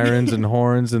and sirens and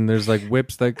horns, and there's like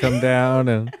whips that come down,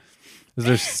 and is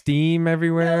there steam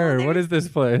everywhere, or what is this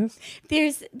place?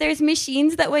 There's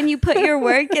machines that when you put your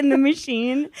work in the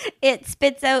machine, it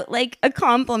spits out like a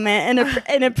compliment and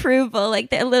an approval. Like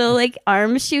the little like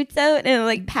arm shoots out and it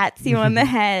like pats you on the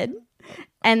head,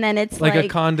 and then it's like a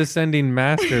condescending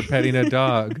master petting a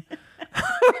dog.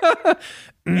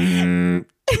 A-okay.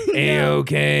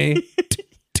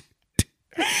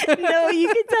 No, you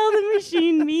can tell the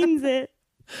machine means it.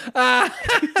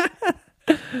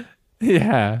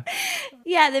 Yeah.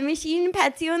 Yeah, the machine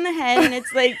pats you on the head and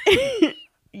it's like,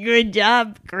 good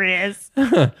job, Chris.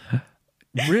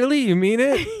 Really? You mean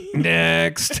it?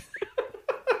 Next.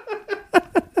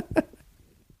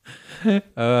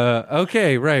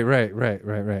 Okay,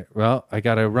 right. Well, I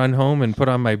gotta run home and put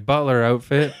on my butler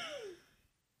outfit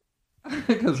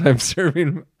because I'm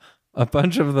serving a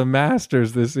bunch of the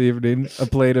masters this evening a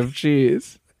plate of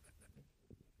cheese.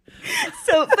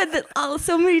 But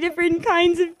so many different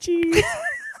kinds of cheese.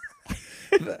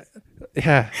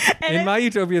 Yeah. In my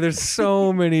utopia, there's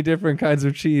so many different kinds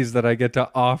of cheese that I get to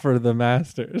offer the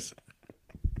masters.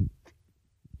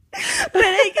 But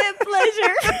I get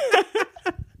pleasure.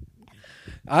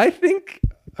 I think,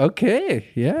 okay,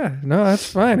 yeah, no, that's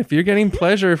fine. If you're getting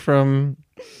pleasure from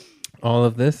all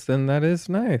of this, then that is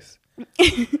nice.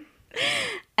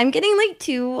 I'm getting like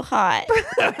too hot.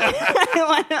 I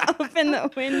want to open the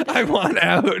window. I want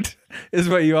out, is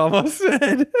what you almost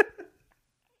said.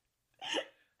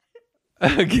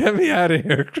 Get me out of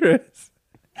here, Chris.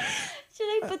 Should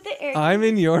I put the air? I'm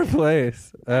in your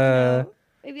place.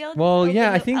 Maybe I'll. Well,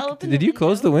 yeah, I think. Did you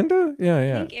close the window? Yeah.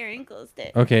 I think Aaron closed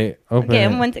it. Okay, open. Okay,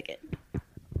 it. 1 second.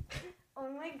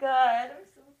 Oh my god, I'm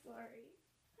so sorry.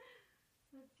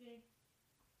 Okay.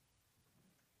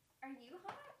 Are you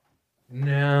hot?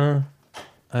 No,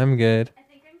 I'm good. I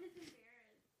think I'm just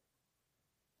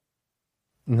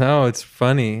embarrassed. No, it's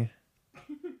funny.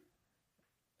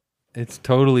 It's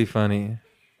totally funny.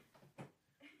 I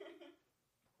should have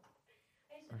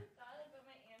thought about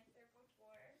my answer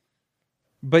before.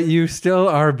 But you still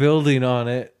are building on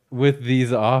it with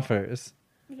these offers.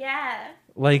 Yeah.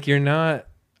 Like I'm not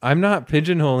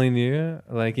pigeonholing you.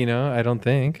 Like, I don't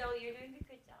think. No, you're doing a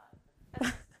good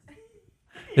job.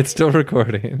 It's still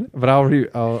recording, but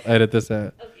I'll edit this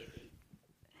out.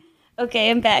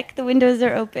 Okay, I'm back. The windows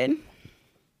are open.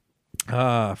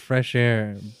 Ah, fresh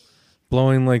air.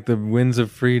 Blowing like the winds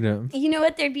of freedom. You know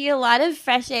what? There'd be a lot of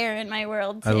fresh air in my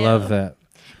world too. I love that.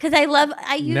 Because I love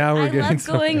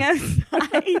going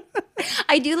outside.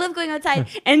 I do love going outside,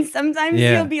 and sometimes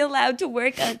you'll be allowed to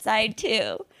work outside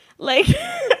too. Like,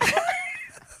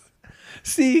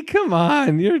 see, come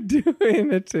on, you're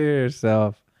doing it to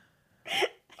yourself.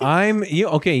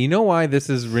 Okay. You know why this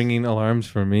is ringing alarms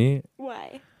for me?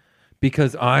 Why?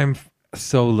 Because I'm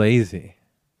so lazy.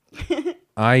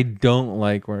 I don't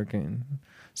like working.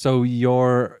 So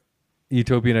your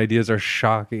utopian ideas are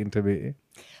shocking to me.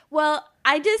 Well,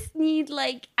 I just need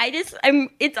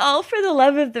it's all for the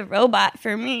love of the robot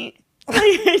for me. Like,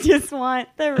 I just want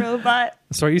the robot.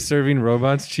 So are you serving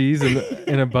robots cheese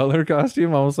in a butler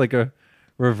costume? Almost like a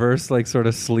reverse, like sort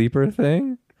of sleeper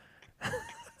thing?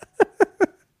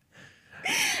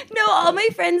 No, all my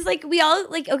friends,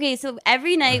 okay, so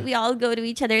every night we all go to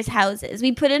each other's houses.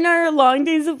 We put in our long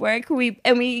days of work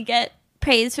and we get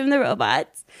praise from the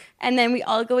robots. And then we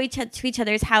all go to each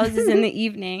other's houses in the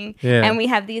evening. Yeah. And we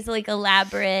have these like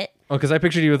elaborate. Oh, because I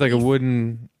pictured you with like a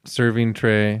wooden serving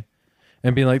tray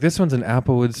and being like, this one's an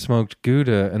applewood smoked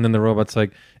Gouda. And then the robot's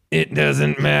like, it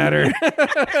doesn't matter.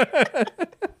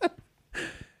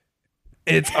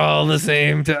 It's all the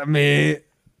same to me.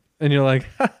 And you're like,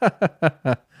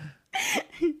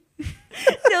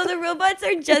 So the robots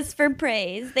are just for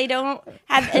praise. They don't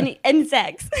have any and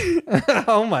sex.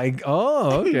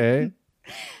 Okay.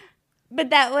 But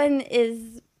that one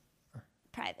is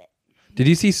private. Did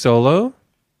you see Solo?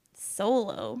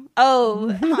 Solo. Oh.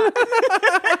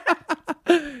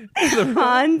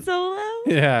 Han Solo?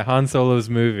 Yeah, Han Solo's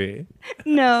movie.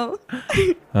 No.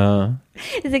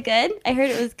 Is it good? I heard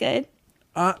it was good.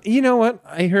 You know what?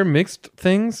 I heard mixed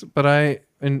things, but I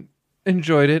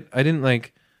enjoyed it. I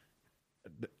didn't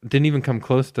even come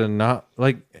close to not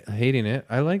hating it.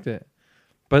 I liked it.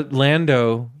 But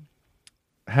Lando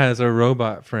has a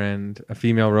robot friend, a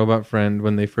female robot friend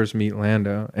when they first meet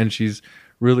Lando, and she's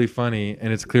really funny,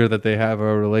 and it's clear that they have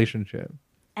a relationship.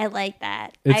 I like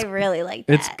that. I really like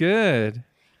that. It's good.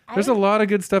 There's a lot of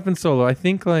good stuff in Solo. I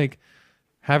think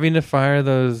having to fire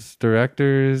those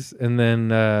directors and then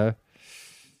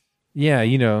yeah,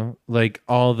 you know, like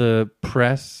all the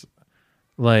press,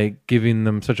 like giving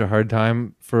them such a hard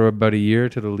time for about a year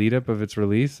to the lead up of its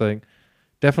release. Like,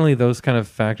 definitely those kind of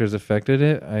factors affected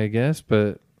it, I guess.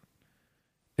 But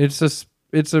it's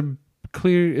it's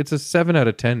a 7 out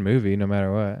of 10 movie, no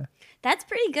matter what. That's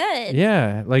pretty good.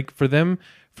 Yeah, like for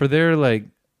their like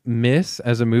miss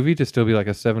as a movie to still be like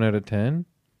a 7 out of 10.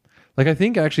 Like, I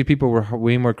think actually people were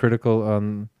way more critical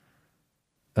on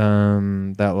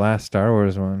that last Star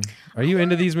Wars one. Are you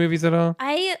into these movies at all?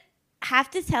 I have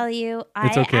to tell you,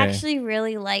 It's I okay. actually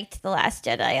really liked The Last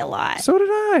Jedi a lot. So did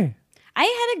I. I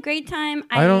had a great time.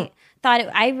 I don't- thought it.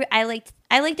 I liked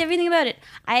everything about it.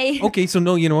 Okay, so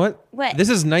no, you know what? What? This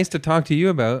is nice to talk to you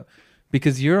about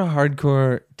because you're a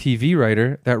hardcore TV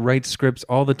writer that writes scripts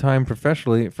all the time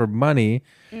professionally for money,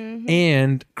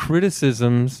 and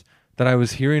criticisms that I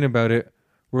was hearing about it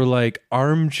were like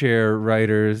armchair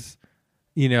writers,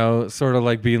 you know, sort of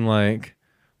like being like,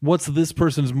 what's this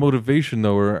person's motivation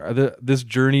though? Or this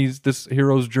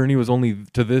hero's journey was only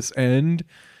to this end,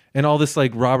 and all this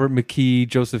like Robert McKee,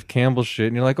 Joseph Campbell shit.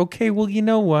 And you're like, okay, well, you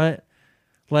know what?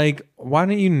 Like, why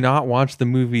don't you not watch the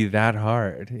movie that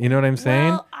hard? You know what I'm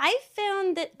saying? Well, I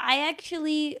found that I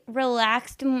actually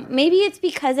relaxed. Maybe it's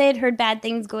because I had heard bad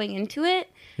things going into it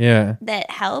Yeah.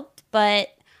 that helped, but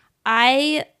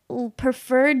I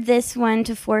preferred this one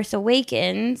to Force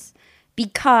Awakens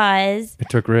because, It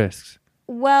took risks.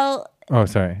 well, Oh,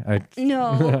 sorry.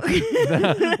 no.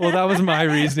 Well, that was my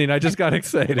reasoning. I just got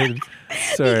excited.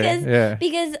 Sorry.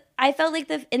 Because I felt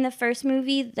like in the first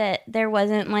movie that there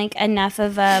wasn't like enough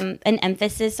of an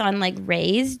emphasis on like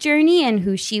Rey's journey and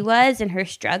who she was and her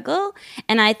struggle,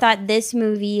 and I thought this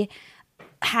movie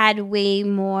had way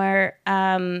more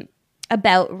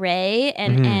about Rey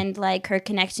and like her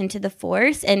connection to the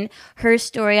Force, and her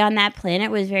story on that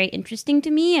planet was very interesting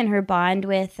to me, and her bond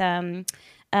with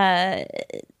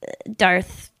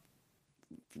Darth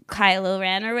Kylo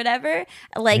Ren or whatever.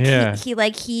 Like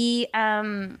he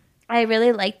I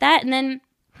really like that. And then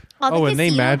And they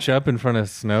match up in front of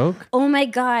Snoke. Oh my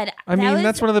god. I mean,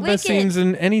 that's one of the best scenes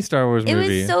in any Star Wars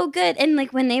movie. It was so good. And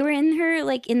like when they were in her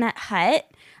like in that hut,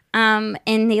 and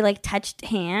they like touched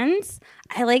hands,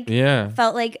 I like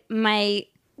felt like my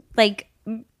like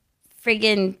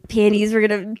friggin' panties were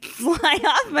gonna fly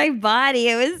off my body.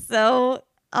 It was so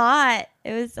hot.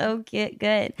 It was so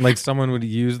good. Like someone would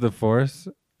use the Force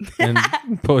and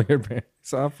pull your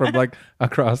pants off from like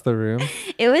across the room.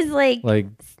 It was like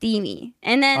steamy.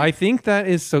 And then I think that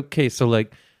is okay. So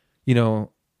like, you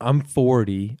know, I'm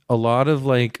 40. A lot of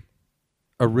like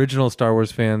original Star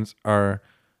Wars fans are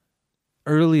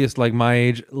earliest, like my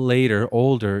age, later,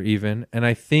 older even. And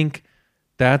I think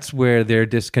that's where they're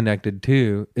disconnected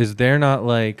too, is they're not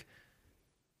like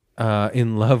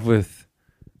in love with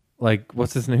like,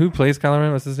 what's his name? Who plays Kylo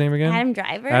Ren? What's his name again? Adam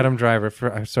Driver.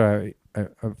 Sorry, I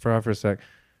forgot for a sec.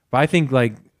 But I think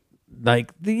like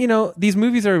you know, these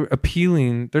movies are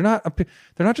appealing. They're not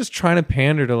just trying to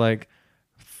pander to like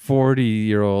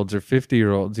 40-year-olds or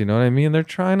 50-year-olds. You know what I mean? They're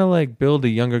trying to like build a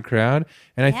younger crowd.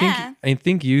 And I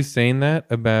think you saying that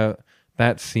about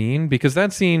that scene, because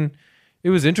that scene, it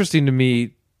was interesting to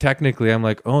me. Technically, I'm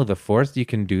like, oh, the Force, you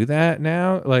can do that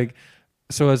now, like.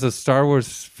 So as a Star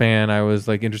Wars fan, I was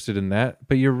like interested in that.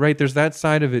 But you're right. There's that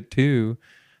side of it too,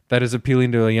 that is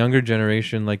appealing to a younger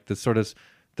generation, like the sort of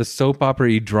the soap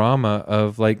opera-y drama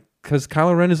of like, because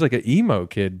Kylo Ren is like an emo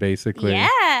kid basically. Yeah,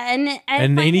 and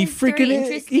then he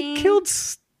freaking he killed.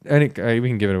 We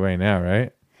can give it away now,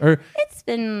 right? Or it's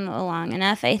been long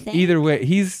enough, I think. Either way,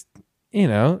 he's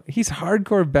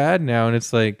hardcore bad now, and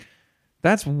it's like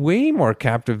that's way more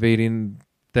captivating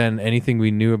than anything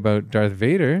we knew about Darth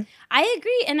Vader. I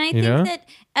agree, and I think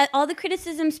that all the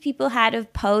criticisms people had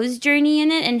of Poe's journey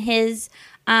in it and his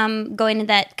going to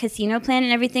that casino plan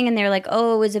and everything, and they're like,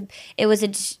 "Oh, it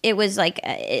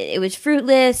was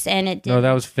fruitless," and it didn't. No,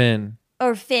 that was Finn.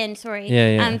 Or Finn, sorry.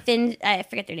 Yeah. Finn, I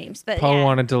forget their names, but Poe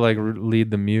wanted to like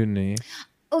lead the mutiny.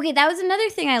 Okay, that was another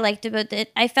thing I liked about it.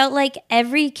 I felt like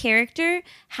every character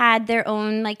had their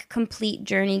own like complete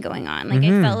journey going on. Like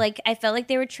I felt like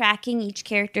they were tracking each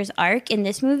character's arc in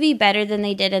this movie better than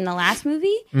they did in the last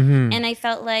movie. And I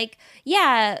felt like,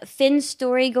 Finn's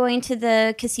story going to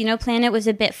the casino planet was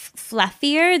a bit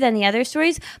fluffier than the other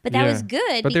stories, but that was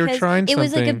good but because it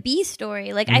was like a B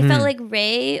story. Like I felt like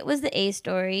Rey was the A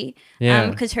story,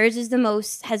 because hers is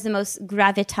has the most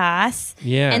gravitas.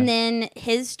 And then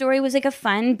his story was like a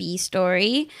fun B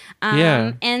story,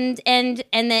 and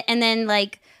then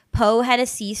like Poe had a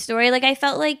C story. Like I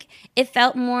felt like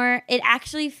it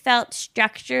actually felt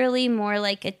structurally more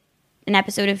like an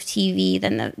episode of TV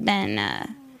than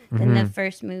the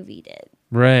first movie did.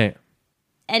 Right.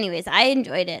 anyways, I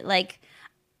enjoyed it. Like,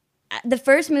 the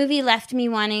first movie left me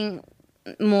wanting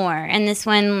more, and this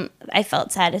one I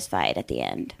felt satisfied at the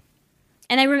end.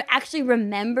 And I actually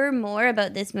remember more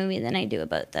about this movie than I do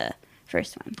about the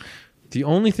first one. The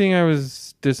only thing I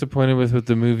was disappointed with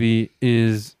the movie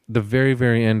is the very,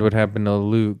 very end, what happened to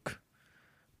Luke.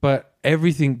 But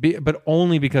but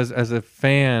only because as a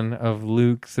fan of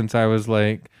Luke since I was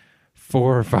like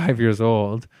 4 or 5 years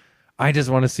old, I just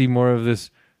want to see more of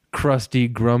this crusty,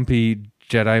 grumpy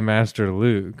Jedi Master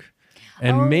Luke.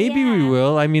 And maybe we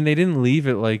will. I mean, they didn't leave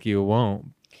it like you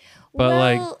won't.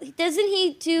 But doesn't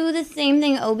he do the same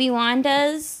thing Obi-Wan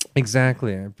does?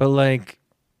 Exactly. But like,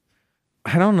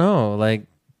 I don't know. Like,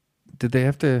 did they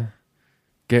have to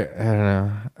get? I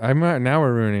don't know. Now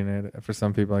we're ruining it for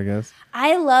some people, I guess.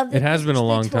 I love that it has been a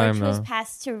long time though. The torch was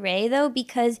passed to Rey though,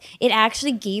 because it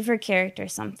actually gave her character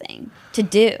something to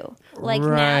do. Like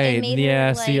right. Now it made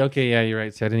her, like, see, okay, yeah, you're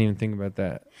right. See, I didn't even think about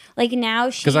that. Like now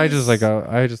she's because I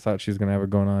just thought she was gonna have it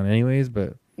going on anyways,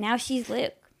 but now she's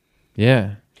Luke.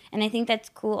 Yeah. And I think that's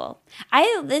cool.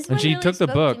 And she took the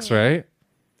books, right?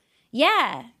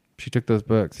 Yeah. She took those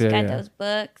books. She got those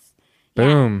books.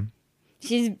 Boom. Yeah.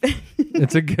 She's.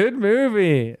 It's a good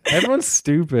movie. Everyone's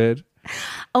stupid.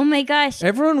 Oh my gosh.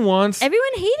 Everyone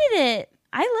hated it.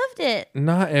 I loved it.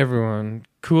 Not everyone.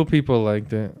 Cool people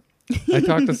liked it. I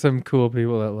talked to some cool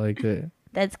people that liked it.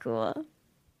 That's cool.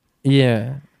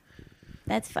 Yeah.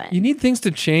 That's fun. You need things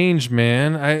to change,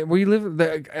 man.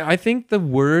 I think the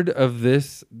word of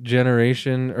this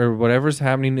generation or whatever's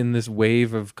happening in this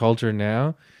wave of culture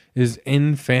now is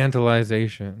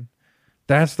infantilization.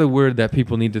 That's the word that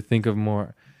people need to think of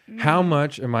more. How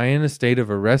much am I in a state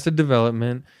of arrested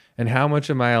development, and how much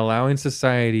am I allowing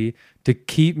society to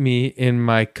keep me in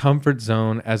my comfort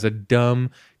zone as a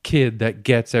dumb kid that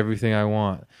gets everything I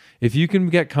want? If you can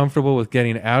get comfortable with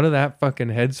getting out of that fucking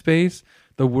headspace,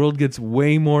 the world gets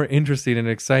way more interesting and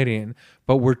exciting.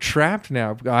 But we're trapped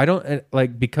now. I don't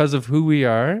like, because of who we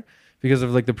are, because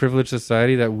of like the privileged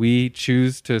society that we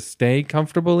choose to stay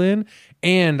comfortable in.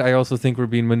 And I also think we're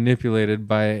being manipulated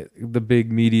by the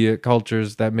big media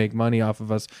cultures that make money off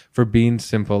of us for being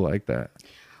simple like that.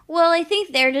 Well, I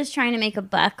think they're just trying to make a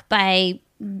buck by,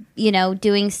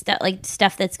 doing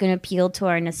stuff that's going to appeal to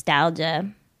our nostalgia.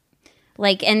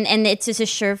 Like, and it's just a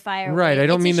surefire right. way. I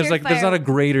don't mean there's not a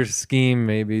greater scheme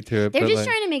maybe to it. They're just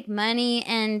trying to make money,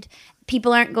 and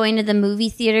people aren't going to the movie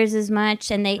theaters as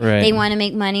much, and they want to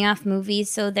make money off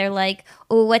movies. So they're like,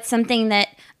 oh, what's something that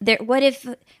what if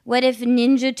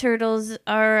Ninja Turtles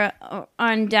are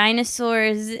on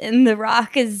dinosaurs and The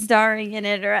Rock is starring in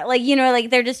it, or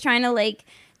they're just trying to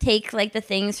take the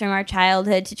things from our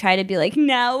childhood to try to be like,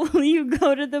 now will you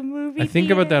go to the movie I think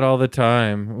theater? about that all the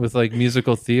time with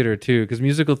musical theater too, because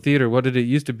musical theater, what did it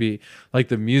used to be? Like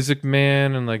the Music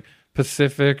Man and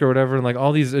Pacific or whatever, and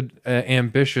all these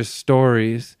ambitious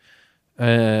stories,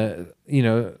 Sound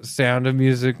of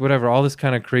Music, whatever, all this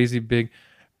kind of crazy big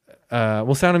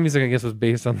Sound of Music I guess was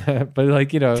based on that, but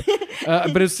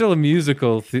but it's still a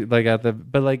musical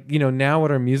now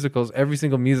what are musicals? Every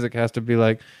single music has to be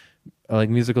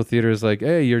musical theater is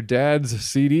hey, your dad's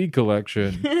CD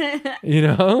collection.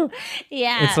 Yeah.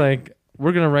 It's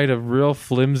we're going to write a real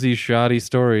flimsy, shoddy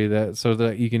story so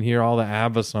that you can hear all the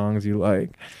ABBA songs you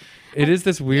like. It is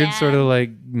this weird sort of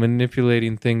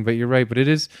manipulating thing, but you're right. But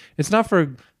it's not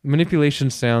for manipulation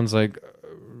sounds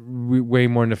way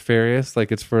more nefarious.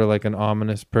 It's for an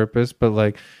ominous purpose.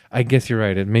 But I guess you're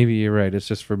right. Maybe you're right. It's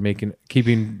just for making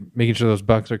sure those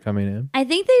bucks are coming in. I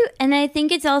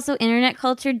think it's also internet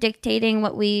culture dictating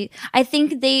what I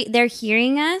think they're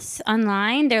hearing us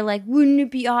online. They're like, wouldn't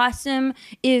it be awesome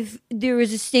if there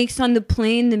was a Snakes on the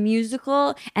Plane, the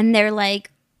musical? And they're like,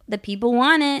 the people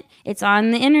want it. It's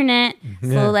on the internet.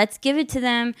 So let's give it to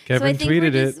them. Kevin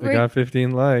tweeted it. We got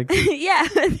 15 likes. Yeah,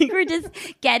 I think we're just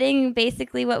getting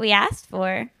basically what we asked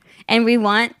for. And we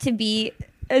want to be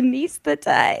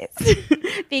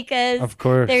anesthetized because of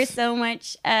course there's so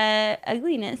much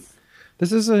ugliness.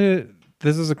 This is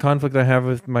a conflict I have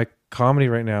with my comedy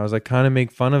right now, is I kind of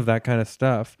make fun of that kind of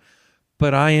stuff.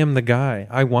 But I am the guy.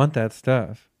 I want that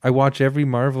stuff. I watch every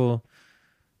Marvel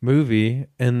movie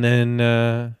and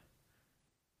then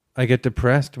I get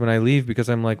depressed when I leave because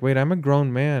I'm like, wait, I'm a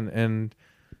grown man, and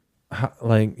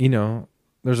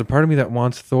there's a part of me that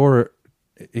wants Thor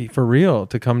for real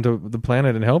to come to the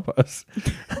planet and help us.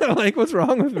 What's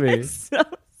wrong with me? That's so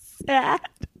sad.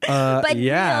 But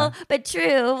real, but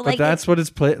true. But that's what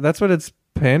it's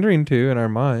pandering to in our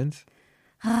minds.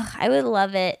 I would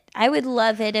love it. I would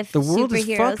love it if the world is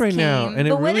fucked right now, and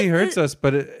it really hurts us.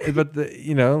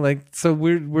 So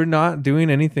we're not doing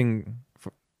anything.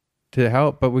 to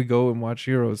help, but we go and watch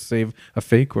heroes save a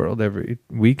fake world every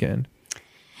weekend.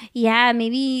 Yeah,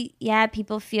 maybe,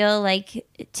 people feel like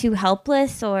too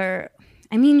helpless, or,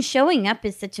 I mean, showing up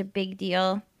is such a big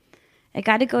deal. I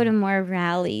got to go to more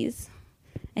rallies.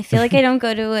 I feel like I don't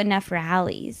go to enough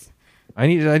rallies.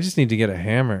 I just need to get a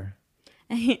hammer.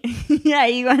 Yeah,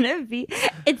 you want to be.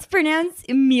 It's pronounced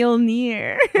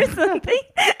Mjolnir or something.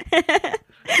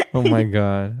 Oh my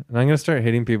god! And I'm gonna start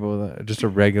hitting people with just a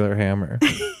regular hammer,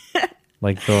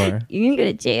 like Thor. You're gonna go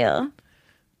to jail.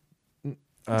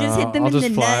 Just hit them in the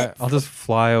nuts. I'll just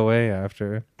fly away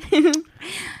after.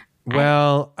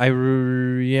 Well,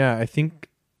 I think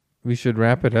we should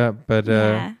wrap it up.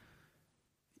 But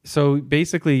so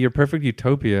basically, your perfect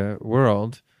utopia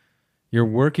world, you're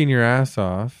working your ass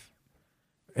off,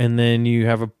 and then you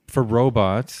have for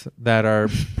robots that are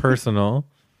personal.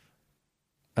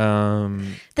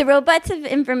 The robots have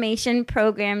information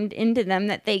programmed into them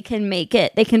that they can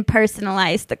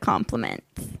personalize the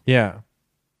compliments. Yeah.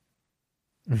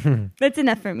 That's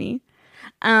enough for me.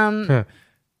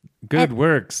 Good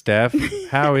work, Steph.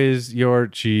 How is your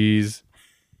cheese?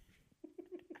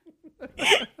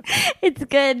 It's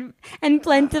good and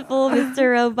plentiful,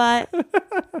 Mr. Robot.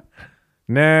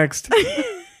 Next.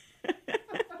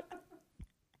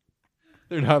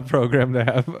 They're not programmed to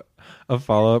have a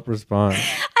follow-up response.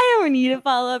 I don't need a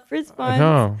follow-up response.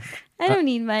 No. I don't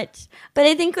need much. But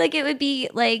I think it would be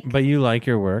like... But you like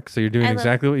your work, so you're doing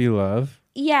exactly what you love.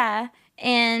 Yeah.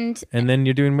 And then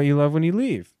you're doing what you love when you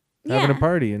leave. Having a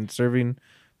party and serving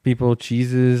people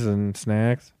cheeses and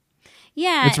snacks.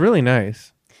 Yeah. It's really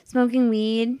nice. Smoking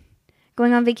weed.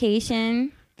 Going on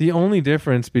vacation. The only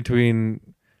difference between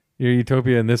your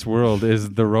utopia and this world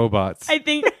is the robots. I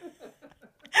think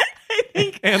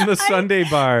and the Sunday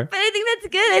bar. But I think that's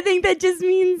good. I think that just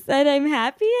means that I'm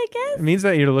happy, I guess. It means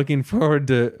that you're looking forward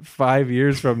to 5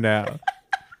 years from now.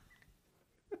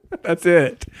 That's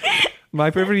it. My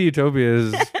perfect utopia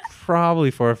is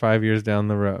probably 4 or 5 years down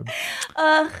the road.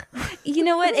 You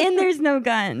know what? And there's no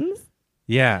guns.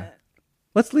 Yeah.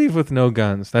 Let's leave with no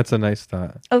guns. That's a nice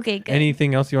thought. Okay, good.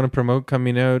 Anything else you want to promote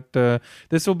coming out?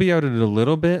 This will be out in a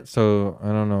little bit, so I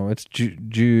don't know. It's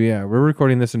June. Yeah, we're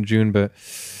recording this in June, but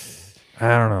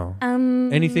I don't know.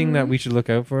 Anything that we should look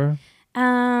out for?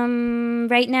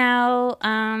 Right now,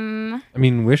 I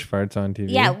mean, Wish Fart's on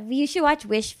TV. Yeah, you should watch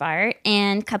Wish Fart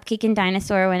and Cupcake and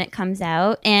Dinosaur when it comes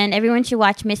out, and everyone should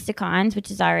watch Mysticons,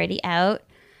 which is already out.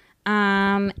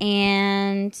 And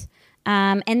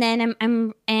then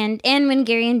and when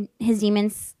Gary and his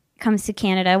Demons comes to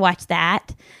Canada, watch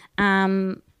that.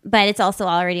 But it's also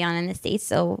already on in the States,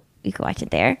 so you can watch it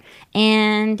there.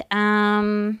 And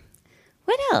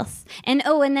what else? And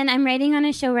then I'm writing on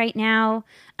a show right now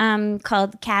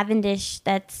called Cavendish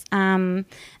that's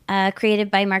created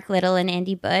by Mark Little and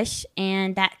Andy Bush,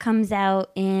 and that comes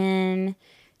out in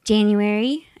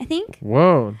January, I think.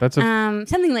 Whoa, that's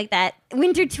something like that.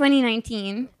 Winter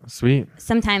 2019. Sweet.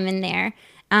 Sometime in there.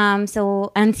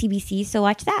 So on CBC, so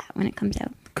watch that when it comes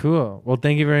out. Cool. Well,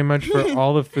 thank you very much for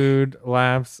all the food,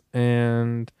 laughs,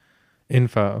 and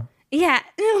info. Yeah,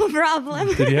 no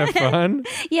problem. Did you have fun?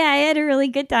 Yeah, I had a really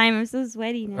good time. I'm so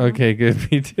sweaty now. Okay, good.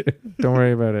 Me too. Don't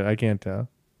worry about it. I can't tell.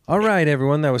 All right,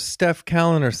 everyone. That was Steph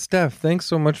Callender. Steph, thanks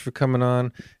so much for coming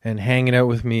on and hanging out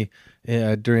with me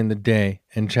during the day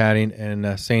and chatting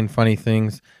and saying funny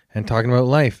things and talking about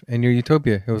life and your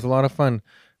utopia. It was a lot of fun.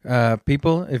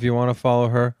 People, if you want to follow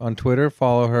her on Twitter,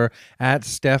 follow her at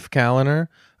Steph Callender.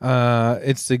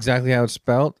 It's exactly how it's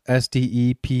spelled.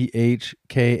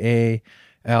 STEPHKALINER.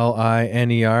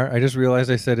 I just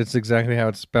realized I said it's exactly how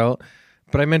it's spelled,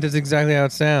 but I meant it's exactly how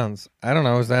it sounds. I don't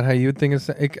know. Is that how you would think it's?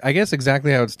 I guess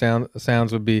exactly how it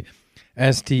sounds would be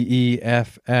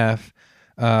STEFF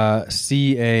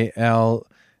CAL,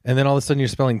 and then all of a sudden you're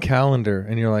spelling calendar,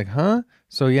 and you're like, huh?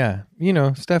 So yeah,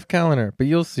 Steph Callender. But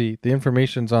you'll see the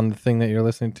information's on the thing that you're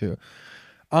listening to.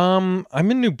 I'm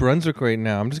in New Brunswick right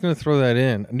now. I'm just going to throw that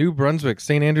in. New Brunswick,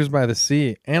 St. Andrews by the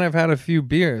Sea, and I've had a few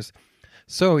beers.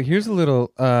 So here's a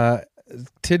little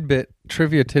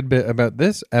trivia tidbit about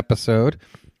this episode.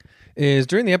 Is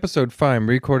during the episode 5,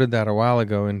 recorded that a while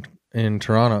ago in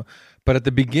Toronto. But at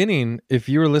the beginning, if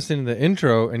you were listening to the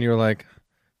intro and you're like,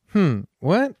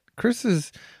 what? Chris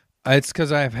is... It's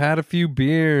because I've had a few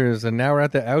beers and now we're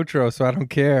at the outro, so I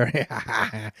don't care.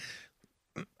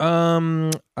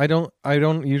 I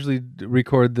don't usually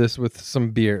record this with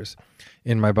some beers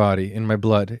in my body, in my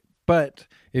blood. But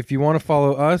if you want to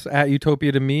follow us at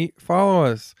Utopia to Me, follow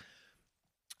us.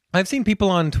 I've seen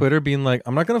people on Twitter being like,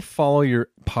 I'm not going to follow your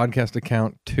podcast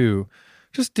account too.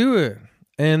 Just do it.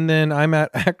 And then I'm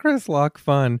at Chris Lock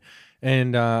Fun,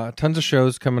 and tons of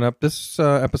shows coming up. This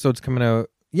episode's coming out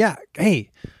yeah,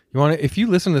 hey, you want to? If you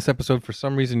listen to this episode for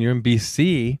some reason you're in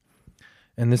BC,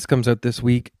 and this comes out this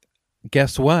week,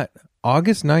 guess what?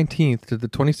 August 19th to the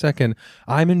 22nd,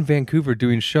 I'm in Vancouver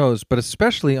doing shows, but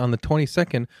especially on the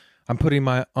 22nd, I'm putting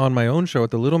on my own show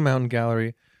at the Little Mountain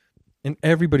Gallery, and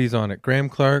everybody's on it. Graham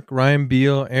Clark, Ryan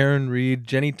Beal, Aaron Reed,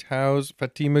 Jenny Towes,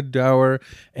 Fatima Dower,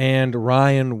 and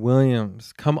Ryan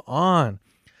Williams. Come on.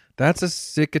 That's a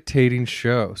sickening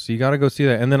show. So you got to go see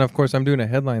that. And then, of course, I'm doing a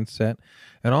headline set,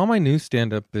 and all my new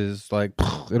stand-up is like,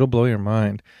 it'll blow your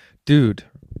mind. Dude,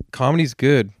 comedy's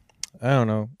good. I don't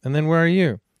know. And then where are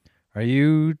you? Are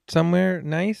you somewhere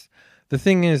nice? The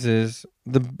thing is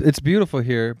it's beautiful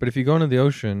here, but if you go into the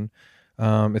ocean,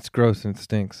 it's gross and it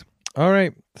stinks. All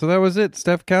right, so that was it.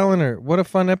 Steph Callender, what a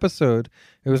fun episode.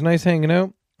 It was nice hanging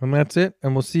out, and that's it.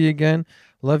 And we'll see you again.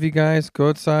 Love you guys. Go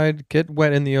outside, get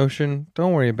wet in the ocean.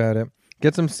 Don't worry about it.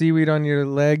 Get some seaweed on your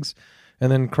legs,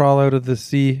 and then crawl out of the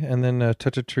sea, and then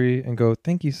touch a tree and go,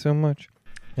 thank you so much.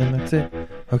 And that's it.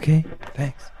 Okay,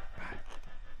 thanks. Bye.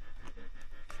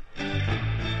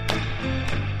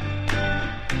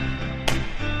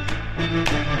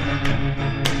 Thank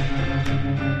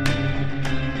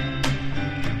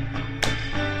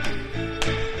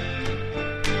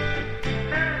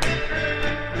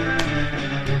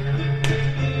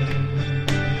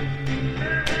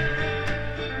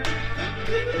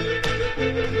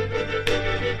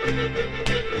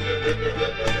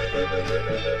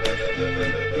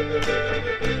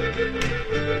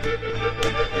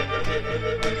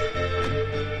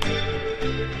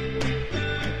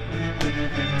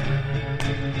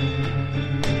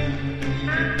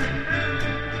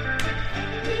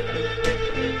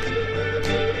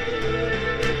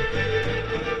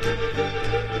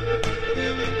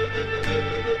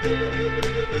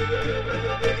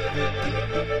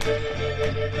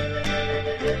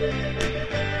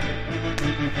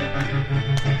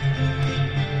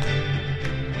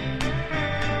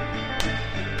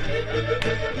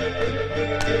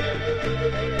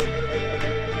you.